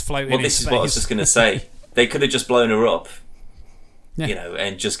when she was floating in space... Well, this is what I was just going to say. They could have just blown her up,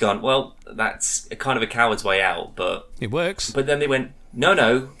 and just gone, well, that's kind of a coward's way out, but... It works. But then they went,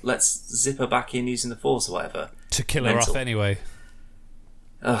 no, let's zip her back in using the Force or whatever. To kill her off anyway.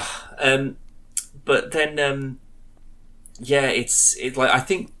 But then, it's like, I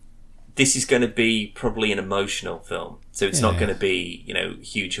think this is going to be probably an emotional film. So it's not going to be,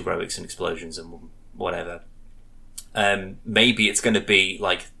 huge heroics and explosions and whatever. Maybe it's going to be,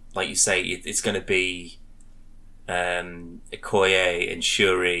 like you say, it's going to be Okoye and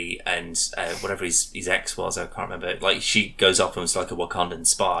Shuri and whatever his ex was, I can't remember. Like, she goes off and was like a Wakandan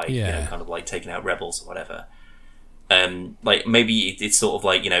spy, kind of like taking out rebels or whatever. Like, maybe it's sort of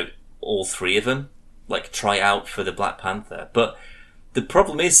like, all 3 of them, like, try out for the Black Panther. But the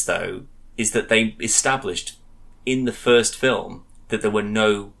problem is, though, is that they established in the first film that there were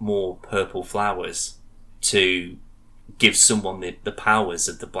no more purple flowers to give someone the powers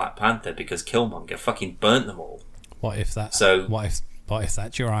of the Black Panther because Killmonger fucking burnt them all. What if that's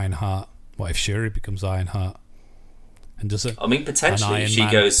your Ironheart? What if Shuri becomes Ironheart? And does it? I mean, potentially, if she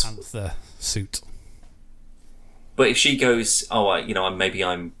Man goes Panther suit. But if she goes,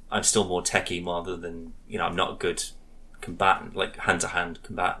 I'm still more techie rather than, I'm not a good combatant, like hand-to-hand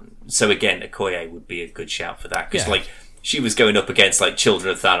combatant. So again, Okoye would be a good shout for that because she was going up against like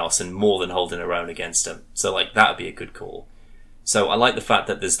Children of Thanos and more than holding her own against him. So like that would be a good call. So I like the fact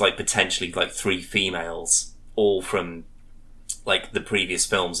that there's like potentially like 3 females, all from like the previous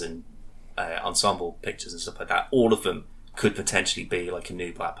films and ensemble pictures and stuff like that. All of them could potentially be like a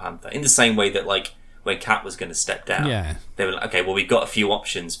new Black Panther. In the same way that like when Kat was going to step down, they were like, okay, well we've got a few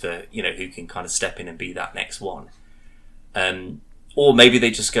options for who can kind of step in and be that next one. Or maybe they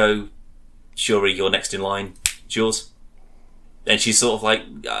just go, Shuri, you're next in line, it's yours. And she's sort of like,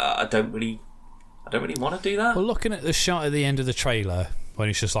 I don't really want to do that. Well, looking at the shot at the end of the trailer, when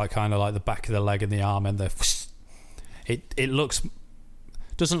it's just like kind of like the back of the leg and the arm, and it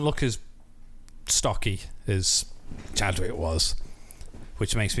doesn't look as stocky as Chadwick was,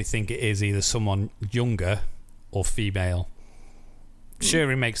 which makes me think it is either someone younger or female.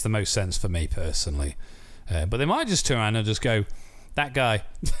 Shuri makes the most sense for me personally, but they might just turn around and just go, that guy.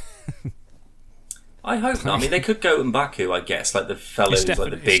 I hope not. I mean, they could go M'Baku, I guess, like the fellow who's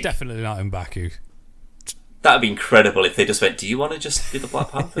like the big... It's definitely not M'Baku. That would be incredible if they just went, do you want to just be the Black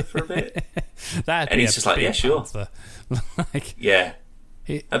Panther for a bit? And he's just like, yeah, sure. Yeah.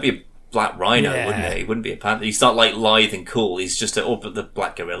 That'd be a Black Rhino, wouldn't it? He wouldn't be a panther. He's not like lithe and cool. He's just but the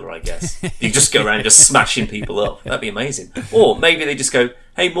Black Gorilla, I guess. You just go around just smashing people up. That'd be amazing. Or maybe they just go,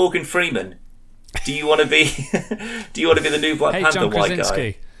 hey, Morgan Freeman, do you want to be the new Black Panther John white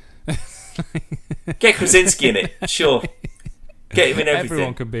Krasinski guy? Get Krasinski in it, sure. Get him in everything.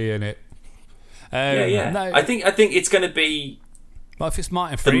 Everyone can be in it. No. I think it's going to be. Well, if it's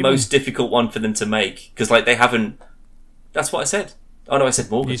Martin Freeman, the most difficult one for them to make because like they haven't. That's what I said. Oh no, I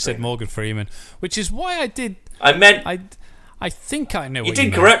said Morgan. You said Morgan Freeman, which is why I did. I meant. I think I know. You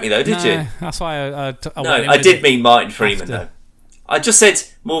didn't correct me though, did you? That's why I did mean Martin Freeman though. I just said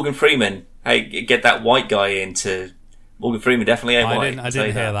Morgan Freeman. Hey, get that white guy into. Morgan Freeman definitely ain't white. I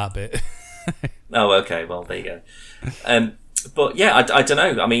didn't hear that bit. Oh, okay. Well, there you go. But yeah, I don't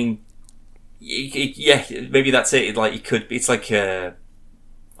know. I mean, yeah, maybe that's it. Like, it could be. It's like I'm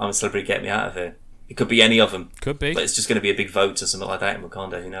a celebrity. Get me out of here. It could be any of them. Could be. But it's just going to be a big vote or something like that in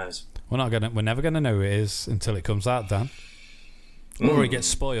Wakanda. Who knows? We're never gonna know who it is until it comes out, Dan. Or it gets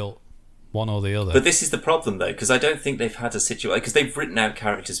spoiled. One or the other. But this is the problem, though, because I don't think they've had a situation because they've written out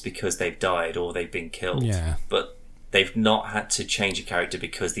characters because they've died or they've been killed. Yeah. But they've not had to change a character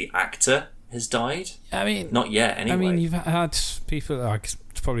because the actor has died. I mean, not yet. Anyway, I mean, you've had people like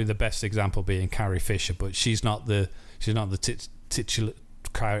probably the best example being Carrie Fisher, but she's not the titular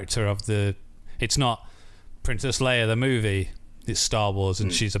character of the. It's not Princess Leia the movie. It's Star Wars,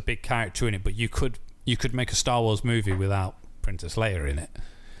 and she's a big character in it. But you could make a Star Wars movie without Princess Leia in it.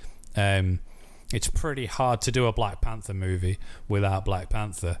 It's pretty hard to do a Black Panther movie without Black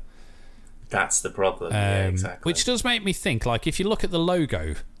Panther. That's the problem. Yeah, exactly. Which does make me think, like, if you look at the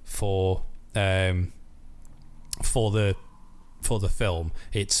logo for the film,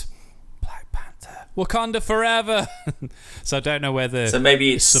 it's Black Panther, Wakanda forever. So I don't know whether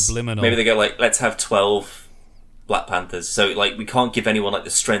maybe it's subliminal. Maybe they go like, let's have 12 Black Panthers. So like we can't give anyone like the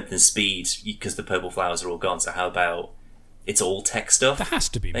strength and speed because the purple flowers are all gone. So how about it's all tech stuff? There has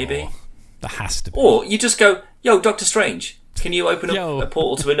to be maybe. More. There has to be. Or you just go, yo, Doctor Strange, can you open up a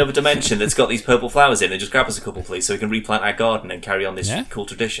portal to another dimension that's got these purple flowers in and just grab us a couple, please, so we can replant our garden and carry on this cool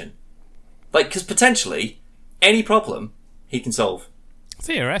tradition? Like, because potentially, any problem he can solve.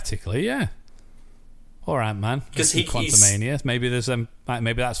 Theoretically, yeah. Or Ant-Man. Because he's Quantumania. Maybe there's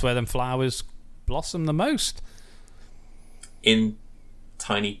maybe that's where them flowers blossom the most. In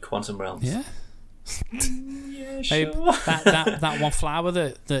tiny quantum realms. Yeah. Yeah, sure. Maybe that one flower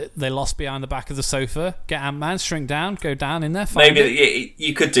that they lost behind the back of the sofa. Get Ant-Man, shrink down, go down in there. Maybe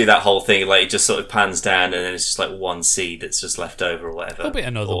you could do that whole thing, like it just sort of pans down and then it's just like one seed that's just left over or whatever. There'll be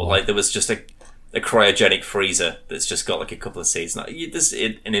another one. Or like there was just a cryogenic freezer that's just got like a couple of seeds. There's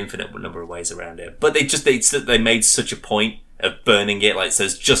an infinite number of ways around it. But they made such a point of burning it, like so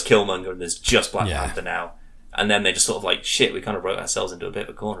there's just Killmonger and there's just Black Panther now. And then they just sort of like, shit, we kind of wrote ourselves into a bit of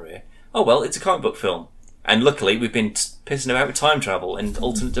a corner here. Oh well, it's a comic book film. And luckily, we've been pissing about with time travel and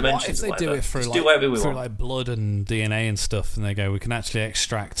alternate dimensions. What if they do it through like blood and DNA and stuff, and they go, we can actually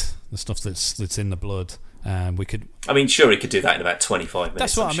extract the stuff that's in the blood We could. I mean, sure, he could do that in about 25 minutes.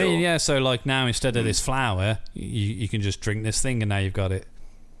 That's what I mean. Yeah. So like now, instead of this flower, you can just drink this thing, and now you've got it.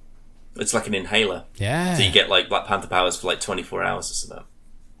 It's like an inhaler. Yeah. So you get like Black Panther powers for like 24 hours or something.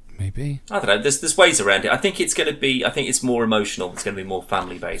 Maybe. I don't know. There's ways around it. I think it's going to be. I think it's more emotional. It's going to be more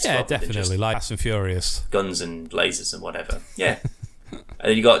family based. Yeah, definitely. Like Fast and Furious. Guns and lasers and whatever. Yeah. And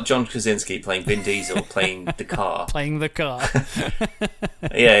then you got John Krasinski playing Vin Diesel, playing the car. Playing the car.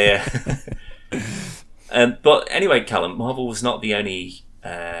 Yeah. But anyway, Callum, Marvel was not the only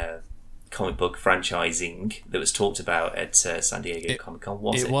comic book franchising that was talked about at San Diego Comic Con,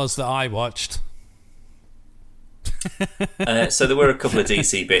 was it? It was that I watched. So there were a couple of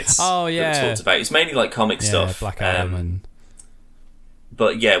DC bits that were talked about. It was mainly like comic stuff. Black Adam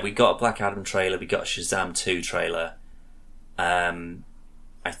But yeah, we got a Black Adam trailer, we got a Shazam 2 trailer.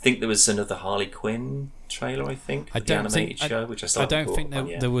 I think there was another Harley Quinn trailer, for the animated show, which I don't think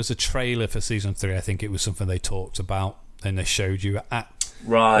there was a trailer for season 3. I think it was something they talked about and they showed you at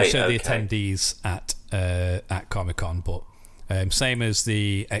the attendees at Comic-Con, but same as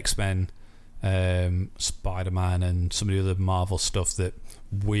the X-Men, Spider-Man and some of the other Marvel stuff that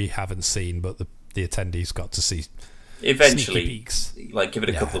we haven't seen, but the attendees got to see eventually. Like, give it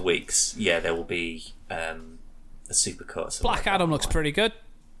a couple of weeks, there will be a supercut. Black Adam looks pretty good.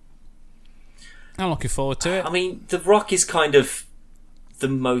 I'm looking forward to it. I mean, The Rock is kind of the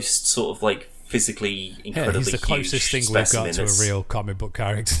most sort of like physically incredibly he's the closest thing we've got to a real comic book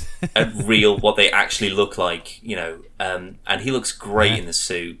character. A real, what they actually look like, and he looks great in the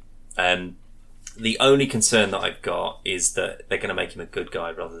suit. The only concern that I've got is that they're going to make him a good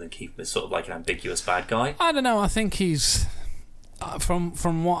guy rather than keep him as sort of like an ambiguous bad guy. I don't know. I think he's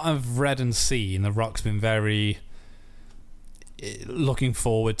from what I've read and seen, The Rock's been very looking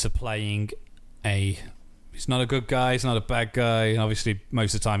forward to playing he's not a good guy, he's not a bad guy, and obviously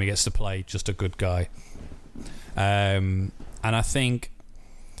most of the time he gets to play just a good guy. And I think,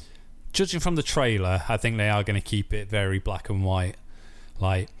 judging from the trailer, I think they are going to keep it very black and white.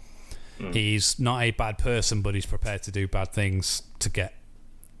 Like, he's not a bad person, but he's prepared to do bad things to get.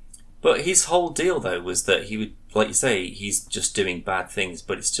 But his whole deal, though, was that he would, like you say, he's just doing bad things,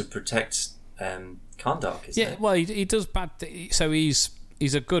 but it's to protect Kahndaq, isn't it? Yeah, well, he does bad things. So he's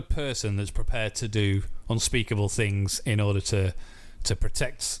a good person that's prepared to do unspeakable things in order to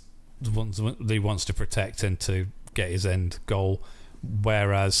protect the ones that he wants to protect and to get his end goal.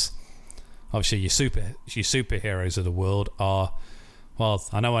 Whereas, obviously, your superheroes of the world are, well,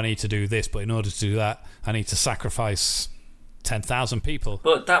 I know I need to do this, but in order to do that, I need to sacrifice 10,000 people.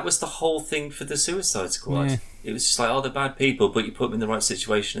 But that was the whole thing for the Suicide Squad. Yeah. It was just like, they're bad people, but you put them in the right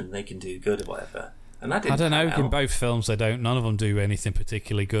situation and they can do good or whatever. And that didn't I don't know. In both films, none of them do anything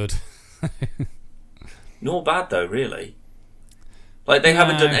particularly good. Nor bad, though, really. Like, they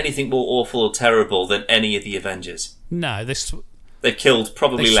haven't done anything more awful or terrible than any of the Avengers. No, they've killed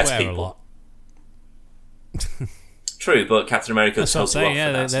probably less people. A lot. True, but Captain America tells you off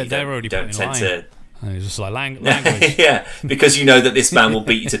for that. They're already putting line. It's just like language. Yeah, because you know that this man will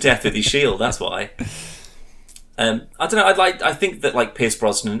beat you to death with his shield. That's why. I don't know. I think that like Pierce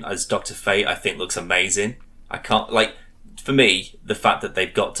Brosnan as Dr. Fate, I think looks amazing. I can't for me, the fact that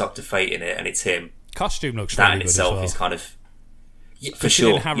they've got Dr. Fate in it and it's him. Costume looks really good. That in itself is kind of for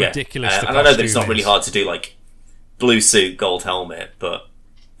sure. How ridiculous the and I know that it's not really hard to do, like blue suit, gold helmet, but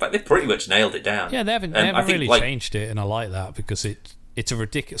they pretty much nailed it down. Yeah, they haven't really changed it, and I like that because it's a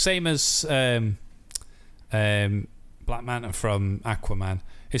ridiculous. Same as Black Manta from Aquaman.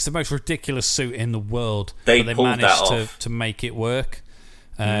 It's the most ridiculous suit in the world. But they managed to make it work.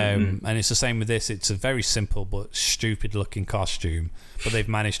 And it's the same with this. It's a very simple but stupid looking costume, but they've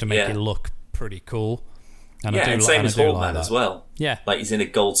managed to make it look pretty cool. And same as Hawkman as well. Yeah, like he's in a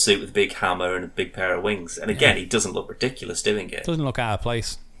gold suit with a big hammer and a big pair of wings. And again, he doesn't look ridiculous doing it. Doesn't look out of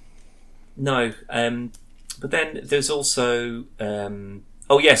place. No, but then there's also there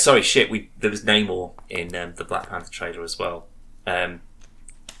was Namor in the Black Panther trailer as well.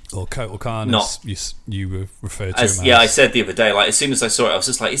 Or Kotal Khan, as you referred to him as. Yeah, I said the other day, like as soon as I saw it, I was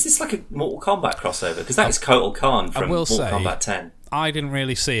just like, is this like a Mortal Kombat crossover? Because that is Kotal Khan from Mortal Kombat 10. I didn't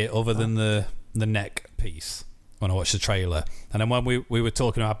really see it other than the neck piece when I watched the trailer. And then when we were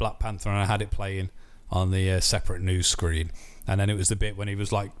talking about Black Panther and I had it playing on the separate news screen, and then it was the bit when he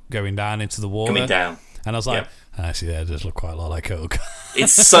was like going down into the water. Coming down. And I was like, actually, that does look quite a lot like Kotal Khan.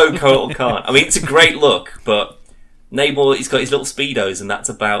 It's so Kotal Khan. I mean, it's a great look, but Namor, he's got his little Speedos and that's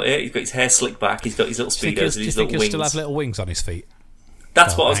about it. He's got his hair slicked back, he's got his little Speedos and his little wings. Do you think he'll still have little wings on his feet?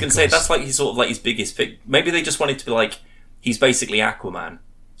 That's what I was going to say. That's like his sort of like his biggest thing. Maybe they just wanted to be like, he's basically Aquaman,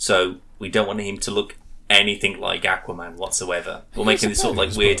 so we don't want him to look anything like Aquaman whatsoever. We'll make him this sort of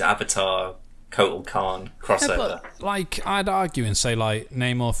like weird Avatar Kotal Khan crossover. Yeah, but, like, I'd argue and say, like,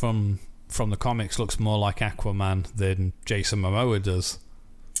 Namor from the comics looks more like Aquaman than Jason Momoa does.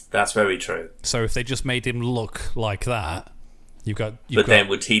 That's very true. So if they just made him look like that, then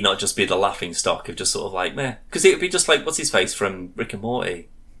would he not just be the laughing stock of just sort of like, meh? Because it would be just like, what's his face from Rick and Morty?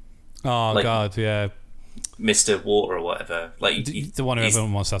 Oh, like, God, yeah. Mr. Water or whatever. Like the one who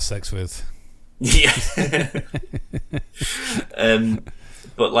everyone wants to have sex with. Yeah.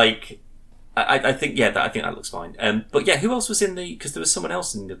 But like, I think that looks fine. But yeah, who else was in the? Because there was someone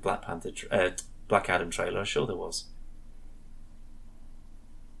else in the Black Adam trailer. I'm sure there was.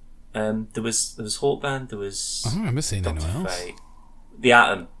 There was Hawkman. There was. I don't remember seeing Dr. anyone else. Fate. The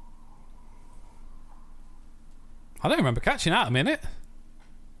Atom. I don't remember catching Atom in it.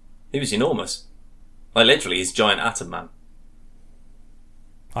 He was enormous. Like literally, he's giant Atom Man.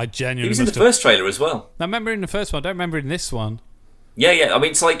 I genuinely. He was in the first trailer as well. I remember in the first one. I don't remember in this one. Yeah. I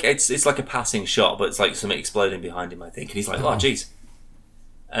mean, it's like a passing shot, but it's like something exploding behind him, I think, and he's like, "Oh, jeez."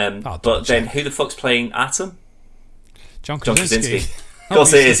 But then, who the fuck's playing Atom? John Krasinski. Of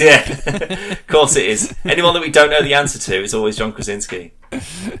course it is, yeah. Of course it is. Anyone that we don't know the answer to is always John Krasinski.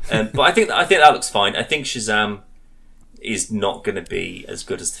 But I think that looks fine. I think Shazam is not going to be as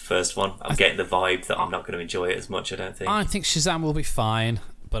good as the first one. I'm getting the vibe that I'm not going to enjoy it as much, I don't think. I think Shazam will be fine,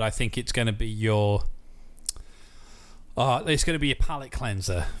 but I think it's going to be it's going to be a palate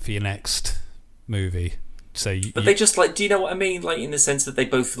cleanser for your next movie. So they just like, do you know what I mean? Like in the sense that they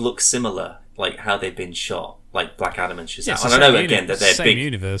both look similar, like how they've been shot, like Black Adam and Shazam. Yeah, and I know again that they're same big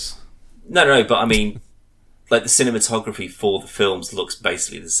universe. No, but I mean, like the cinematography for the films looks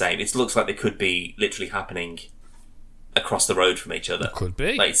basically the same. It looks like they could be literally happening across the road from each other. It could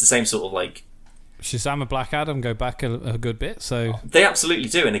be. Like it's the same sort of like. Shazam and Black Adam go back a good bit, so they absolutely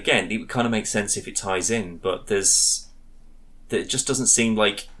do. And again, it kind of makes sense if it ties in, but it just doesn't seem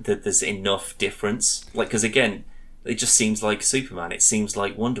like that there's enough difference. Like, because again, it just seems like Superman. It seems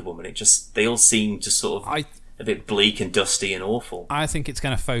like Wonder Woman. They all seem just sort of a bit bleak and dusty and awful. I think it's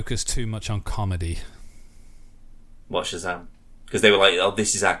going to focus too much on comedy. What, Shazam? Because they were like, "Oh,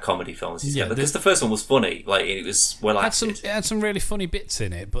 this is our comedy film." Yeah, because the first one was funny. Like it was well acted. It had some really funny bits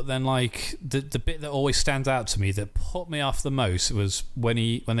in it, but then like the bit that always stands out to me that put me off the most was when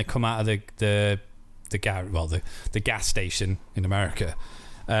they come out of the gas station in America,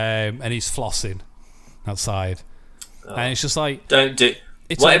 and he's flossing outside, and it's just like, don't do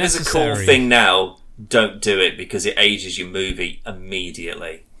whatever's a cool thing now. Don't do it because it ages your movie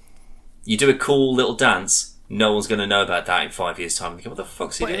immediately. You do a cool little dance. No one's going to know about that in 5 years' time. What the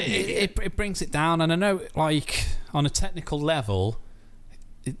fuck's he doing? It brings it down, and I know, like on a technical level,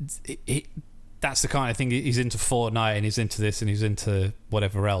 that's the kind of thing. He's into Fortnite, and he's into this, and he's into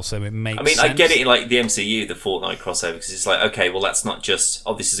whatever else. So it makes. I mean, sense. I get it in like the MCU, the Fortnite crossover, because it's like, okay, well, that's not just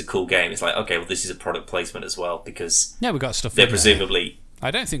this is a cool game. It's like, okay, well, this is a product placement as well because we got stuff. They're presumably.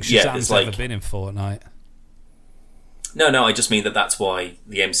 I don't think Shazam's ever been in Fortnite. No, I just mean that's why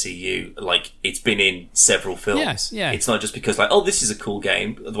the MCU, like, it's been in several films. Yes, yeah. It's not just because, like, oh, this is a cool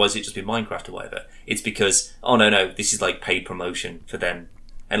game, otherwise it'd just be Minecraft or whatever. It's because, oh, no, this is, like, paid promotion for them.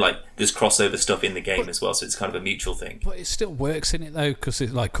 And, like, there's crossover stuff in the game as well, so it's kind of a mutual thing. But it still works in it, though, because,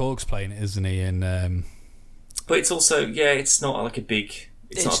 like, Korg's playing it, isn't he? And, but it's also, it's not, like, a big...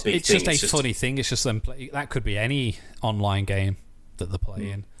 It's not a big thing. It's just a funny thing. It's just them that could be any online game that they're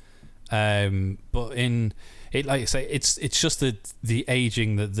playing. But in... It, like I say, it's just the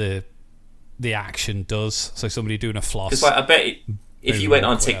aging that the action does. So somebody doing a floss. Because like, I bet if you went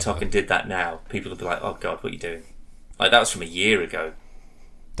on TikTok and did that now, people would be like, "Oh God, what are you doing?" Like that was from a year ago.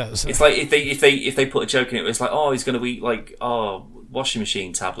 It's like if they put a joke in it, it's like, "Oh, he's going to eat like washing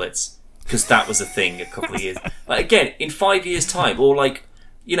machine tablets," because that was a thing a couple of years. Like again, in 5 years' time, or like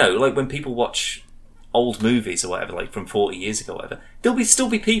like when people watch old movies or whatever, like from 40 years ago, or whatever, there'll still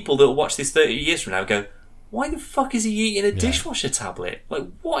be people that will watch this 30 years from now and go, why the fuck is he eating a dishwasher tablet? Like,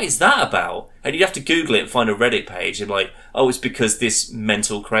 what is that about? And you'd have to Google it and find a Reddit page and like, oh, it's because this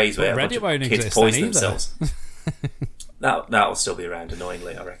mental craze where a bunch of kids poison themselves. That'll still be around,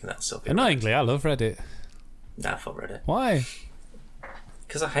 annoyingly. I reckon that'll still be around. Annoyingly, I love Reddit. Nah, fuck Reddit. Why?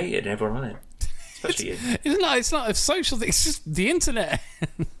 Because I hate it and everyone on it. Especially you. It's not a social thing, it's just the internet.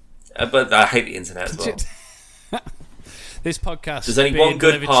 But I hate the internet as well. This podcast There's only one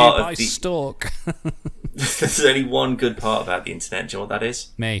good part of the Stalk. There's only one good part about the internet. Do you know what that is?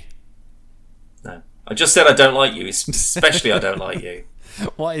 Me. No. I just said I don't like you. Especially I don't like you.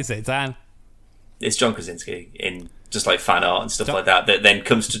 What is it, Dan? It's John Krasinski in just like fan art and stuff like that then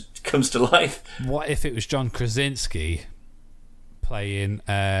comes to life. What if it was John Krasinski playing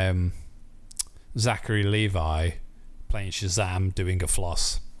Zachary Levi playing Shazam doing a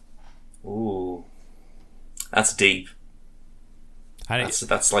floss? Ooh, that's deep. And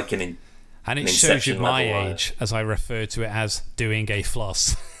that's like an and it shows you my age as I refer to it as doing a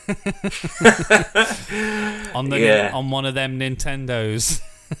floss on one of them Nintendos.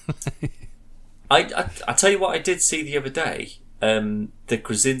 I tell you what, I did see the other day. The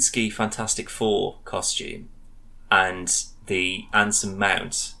Krasinski Fantastic Four costume and the Anson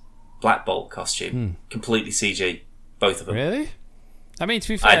Mount Black Bolt costume, completely CG, both of them. Really? I mean, to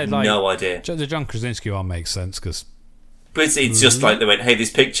be fair, I had no idea. The John Krasinski one makes sense because. But it's just like they went, hey, this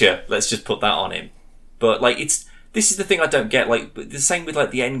picture, let's just put that on him. But like, this is the thing I don't get. Like the same with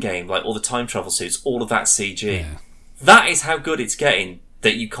like the Endgame, like all the time travel suits, all of that CG. Yeah. That is how good it's getting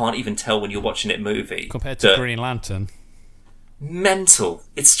that you can't even tell when you're watching it movie. Compared to Green Lantern. Mental.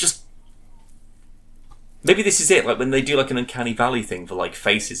 It's just. Maybe this is it. Like when they do like an Uncanny Valley thing for like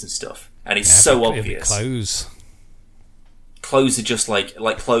faces and stuff, and it's so obvious. Clothes are just like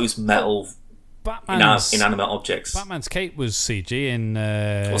clothes, metal. Inanimate objects. Batman's cape was CG in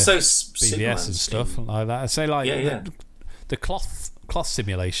also BVS and stuff like that. I'd say the cloth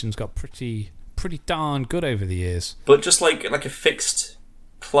simulations got pretty darn good over the years. But just like a fixed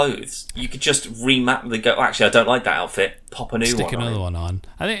clothes, you could just remap them. Go, actually, I don't like that outfit. Pop a new one. Stick another one on.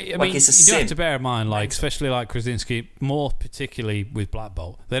 I mean, you do have to bear in mind, like especially like Krasinski, more particularly with Black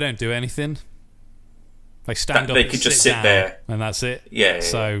Bolt, they don't do anything. They stand up. They could just sit there, and that's it. Yeah.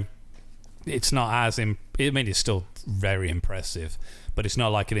 So. It's not as I mean, it's still very impressive, but it's not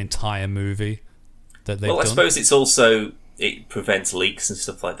like an entire movie that they've done. I suppose it's also it prevents leaks and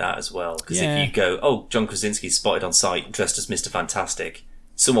stuff like that as well. Because if you go, oh, John Krasinski's spotted on site dressed as Mr. Fantastic,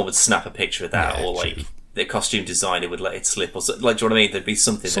 someone would snap a picture of that, or like the costume designer would let it slip, or so, like, do you know what I mean? There'd be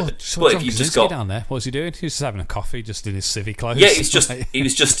something. But John if you just got down there, what was he doing? He was just having a coffee, just in his civvy clothes. Yeah, he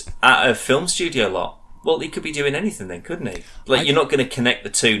was just at a film studio lot. Well, he could be doing anything then, couldn't he? Like, you're not going to connect the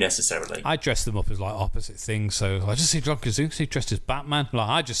two necessarily. I dressed them up as like opposite things. So I just see John Krasinski dressed as Batman. Like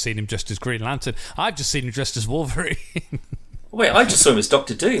I just seen him dressed as Green Lantern. I've just seen him dressed as Wolverine. Wait, I just saw him as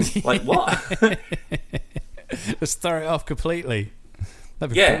Doctor Doom. Like what? Just throw it off completely.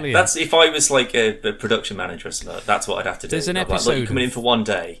 That'd be brilliant. That's if I was like a production manager or something. That's what I'd have to do. There's an episode. Like, look, you're coming in for one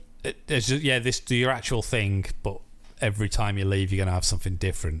day. This do your actual thing, but every time you leave, you're going to have something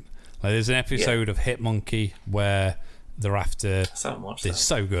different. Like, there's an episode of Hit Monkey where they're after. It's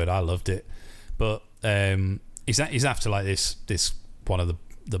so good. I loved it, but he's after like this one of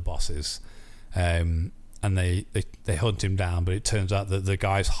the bosses, and they hunt him down. But it turns out that the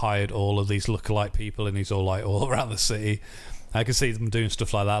guy's hired all of these lookalike people, and he's all around the city. I can see them doing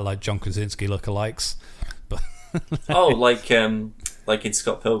stuff like that, like John Krasinski lookalikes. But like in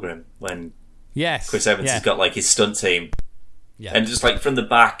Scott Pilgrim when Chris Evans has got like his stunt team. Yeah. And just like from the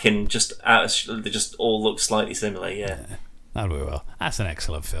back and just they just all look slightly similar, That would be well. That's an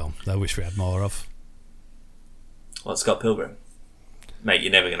excellent film that I wish we had more of. What, Scott Pilgrim? Mate,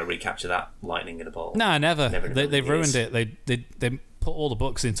 you're never going to recapture that lightning in a bottle. No, never. They've ruined it. They put all the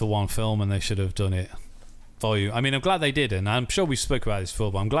books into one film and they should have done it volume. I mean, I'm glad they didn't. I'm sure we spoke about this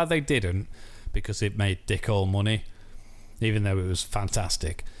before, but I'm glad they didn't because it made dick all money, even though it was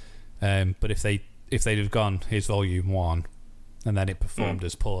fantastic. But if they'd have gone, here's volume 1, and then it performed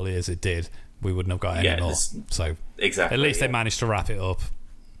as poorly as it did, we wouldn't have got any more. So exactly, at least they managed to wrap it up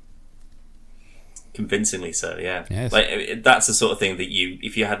convincingly. So yes. Like that's the sort of thing that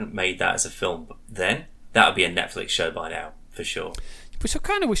if you hadn't made that as a film, then that would be a Netflix show by now for sure. Which I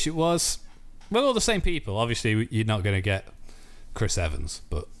kind of wish it was. Well, all the same people. Obviously, you're not going to get Chris Evans,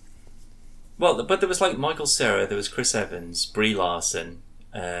 but there was like Michael Cera, there was Chris Evans, Brie Larson,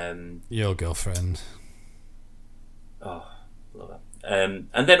 your girlfriend. Oh. Love it.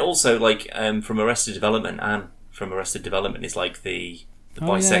 And then also like from Arrested Development, Anne from Arrested Development is like the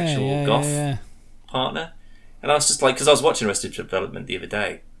bisexual goth partner, and I was just like, because I was watching Arrested Development the other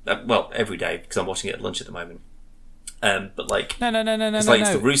day, every day because I'm watching it at lunch at the moment. But like no, it's like it's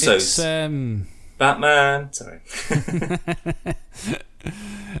the Russos. It's, Batman. Sorry.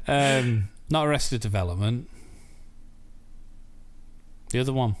 Not Arrested Development. The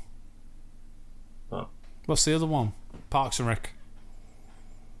other one. What? What's the other one? Parks and Rec.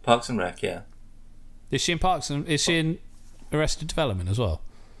 Parks and Rec, yeah. Is she in Is she in Arrested Development as well?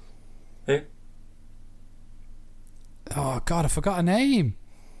 Who? Oh God, I forgot her name.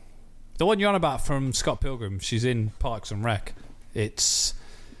 The one you're on about from Scott Pilgrim. She's in Parks and Rec. It's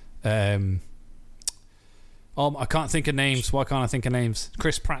I can't think of names. Why can't I think of names?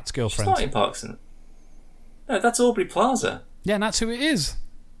 Chris Pratt's girlfriend. She's not in Parks and... No, that's Aubrey Plaza. Yeah, and that's who it is.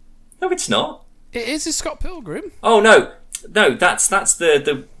 No, it's not. It is. It's Scott Pilgrim. Oh no, that's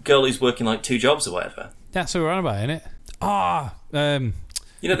the girl who's working like 2 jobs or whatever. That's who we're on about, isn't it?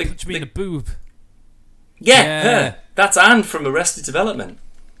 You know, Punch me in the boob. Yeah, her. That's Anne from Arrested Development.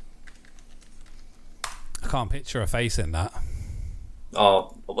 I can't picture her face in that.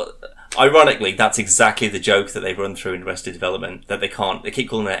 Oh, well, ironically, that's exactly the joke that they run through in Arrested Development. That they keep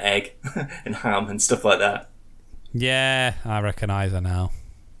calling her egg and ham and stuff like that. Yeah, I recognise her now.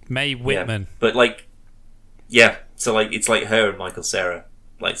 Mae Whitman. Yeah, but like, yeah. So like, it's like her and Michael Cera.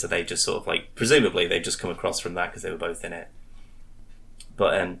 Like, so they just sort of like, presumably they've just come across from that because they were both in it.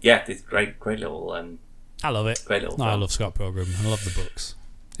 But yeah, it's great little. I love it. Great little. I love Scott Pilgrim. I love the books.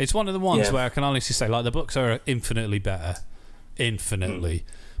 It's one of the ones where I can honestly say, like, the books are infinitely better,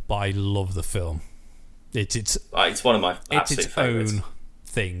 but I love the film. It's one of my absolute favourites. Own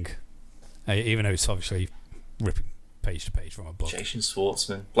thing, even though it's obviously ripping page to page from a book. Jason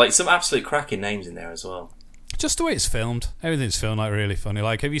Schwartzman, like some absolute cracking names in there as well. Just the way it's filmed, everything's filmed like really funny.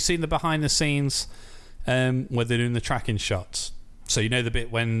 Like, have you seen the behind the scenes where they're doing the tracking shots? So you know the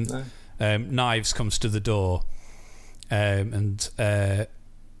bit when Knives comes to the door and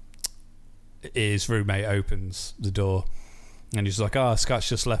his roommate opens the door and he's like, "Oh, Scott's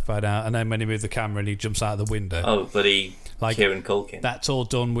just left by now." And then when he moves the camera and he jumps out of the window. Oh, bloody Kieran Culkin. That's all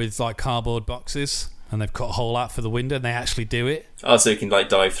done with like cardboard boxes, and they've cut a hole out for the window, and they actually do it. Oh, so you can like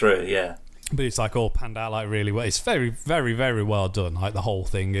dive through it, yeah. But it's like all panned out like really well. It's very, very, very well done. Like the whole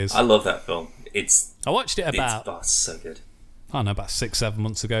thing is. I love that film. I watched it about. It's so good. I don't know, about 6-7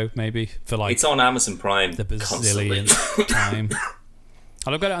 months ago, maybe, for like. It's on Amazon Prime. The bazillionth time.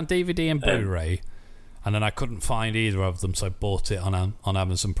 And I've got it on DVD and Blu-ray, and then I couldn't find either of them, so I bought it on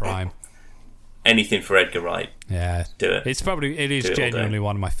Amazon Prime. Anything for Edgar Wright. Yeah, do it. It is genuinely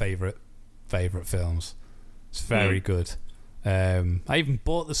one of my favourite films. It's very good. I even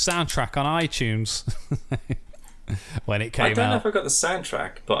bought the soundtrack on iTunes when it came out. I don't know if I got the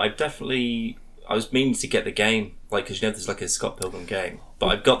soundtrack, but I was meaning to get the game, like, because you know there's like a Scott Pilgrim game, but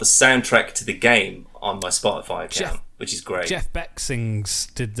I've got the soundtrack to the game on my Spotify account, which is great. Jeff Beck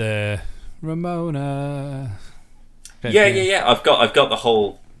did the Ramona. Yeah. I've got that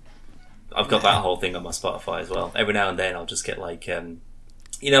whole thing on my Spotify as well. Every now and then I'll just get like, like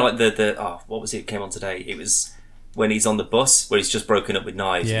what was it came on today? It was when he's on the bus where he's just broken up with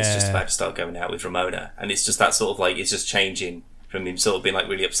Knives and he's just about to start going out with Ramona, and it's just that sort of like, it's just changing from him sort of being like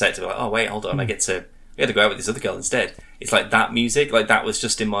really upset to be like, oh wait, hold on, we had to go out with this other girl instead. It's like that music, like that was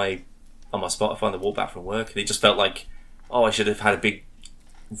just on my Spotify on the walk back from work, and it just felt like, oh, I should have had a big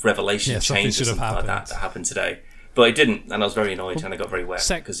revelation change or something like that happened today. But it didn't, and I was very annoyed, and I got very wet.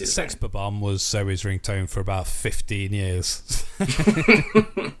 Sex Bomb was Zoe's ringtone for about 15 years.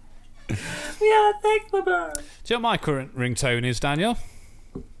 Yeah, Sex Bomb. Do you know what my current ringtone is, Daniel?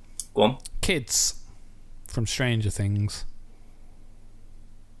 Go on. Kids from Stranger Things.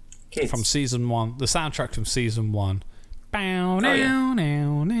 Kids. From season 1. The soundtrack from season 1.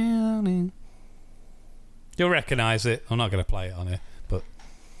 You'll recognise it. I'm not going to play it on here, but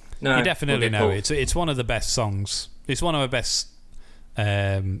you definitely know it. It's one of the best songs. It's one of the best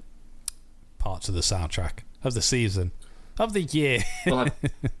parts of the soundtrack of the season of the year. Well,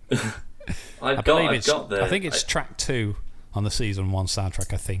 I think it's track 2 on the season 1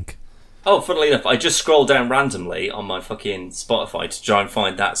 soundtrack, I think. Oh, funnily enough, I just scrolled down randomly on my fucking Spotify to try and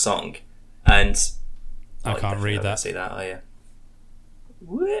find that song, and I can't read that. See that? Oh yeah.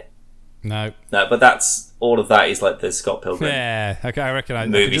 What? No, but that's all of that is like the Scott Pilgrim. Yeah, okay, I recognise.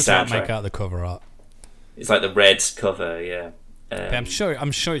 Movie I can just soundtrack. Make out the cover art. It's like the red cover, yeah. I'm sure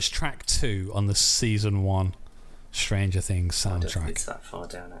it's track 2 on the season 1 Stranger Things soundtrack. I don't think it's that far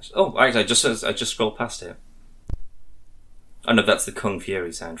down actually. Oh, actually, I just scrolled past it. Oh no, that's the Kung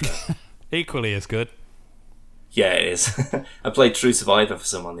Fury soundtrack. Equally as good. Yeah, it is. I played True Survivor for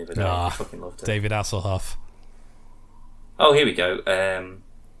someone the other day. I fucking loved it. David Hasselhoff. Oh, here we go.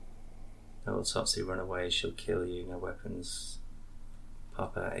 No autopsy, run away, she'll kill you, no weapons.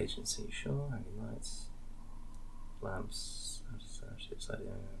 Papa agency, sure, hanging lights. Lamps, ships,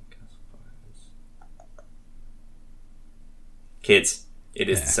 castle fires. Kids. It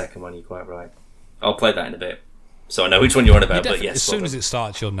is the second one, you're quite right. I'll play that in a bit. So I know which one you're on about, but yes. As soon as it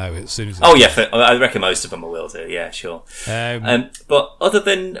starts, you'll know it. I reckon most of them I will do, yeah, sure. But other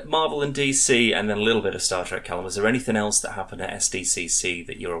than Marvel and DC and then a little bit of Star Trek, Callum, was there anything else that happened at SDCC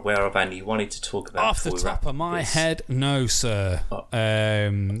that you're aware of and you wanted to talk about? Off the top of my head, no, sir.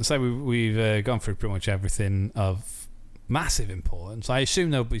 So we've gone through pretty much everything of massive importance. I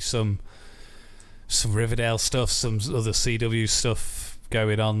assume there'll be some Riverdale stuff, some other CW stuff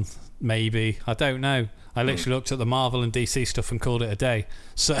going on, maybe. I don't know. I literally looked at the Marvel and DC stuff and called it a day.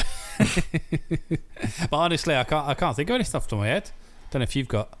 So, but honestly, I can't think of any stuff to my head. Don't know if you've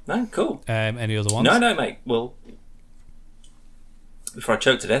got cool. Any other ones? No, mate. Well, before I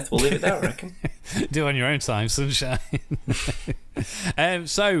choke to death, we'll leave it there, I reckon. Do it on your own time, sunshine.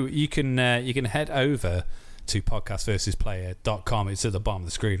 So you can head over to podcastversusplayer.com. It's at the bottom of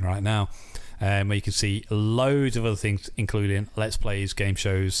the screen right now, where you can see loads of other things, including Let's Plays, game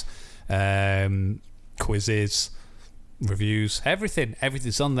shows, quizzes, reviews,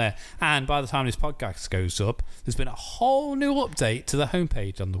 everything's on there. And by the time this podcast goes up, there's been a whole new update to the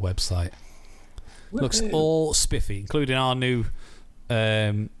homepage on the website. Looks all spiffy, including our new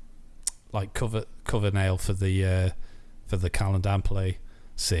cover nail for the Calendar and Play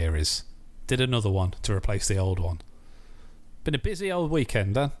series. Did another one to replace the old one. Been a busy old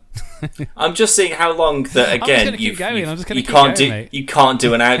weekend, Dan. I'm just seeing how long that again you can't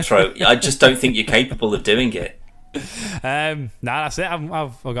do an outro. I just don't think you're capable of doing it. That's it.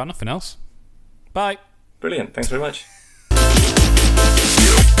 I've got nothing else. Bye. Brilliant. Thanks very much.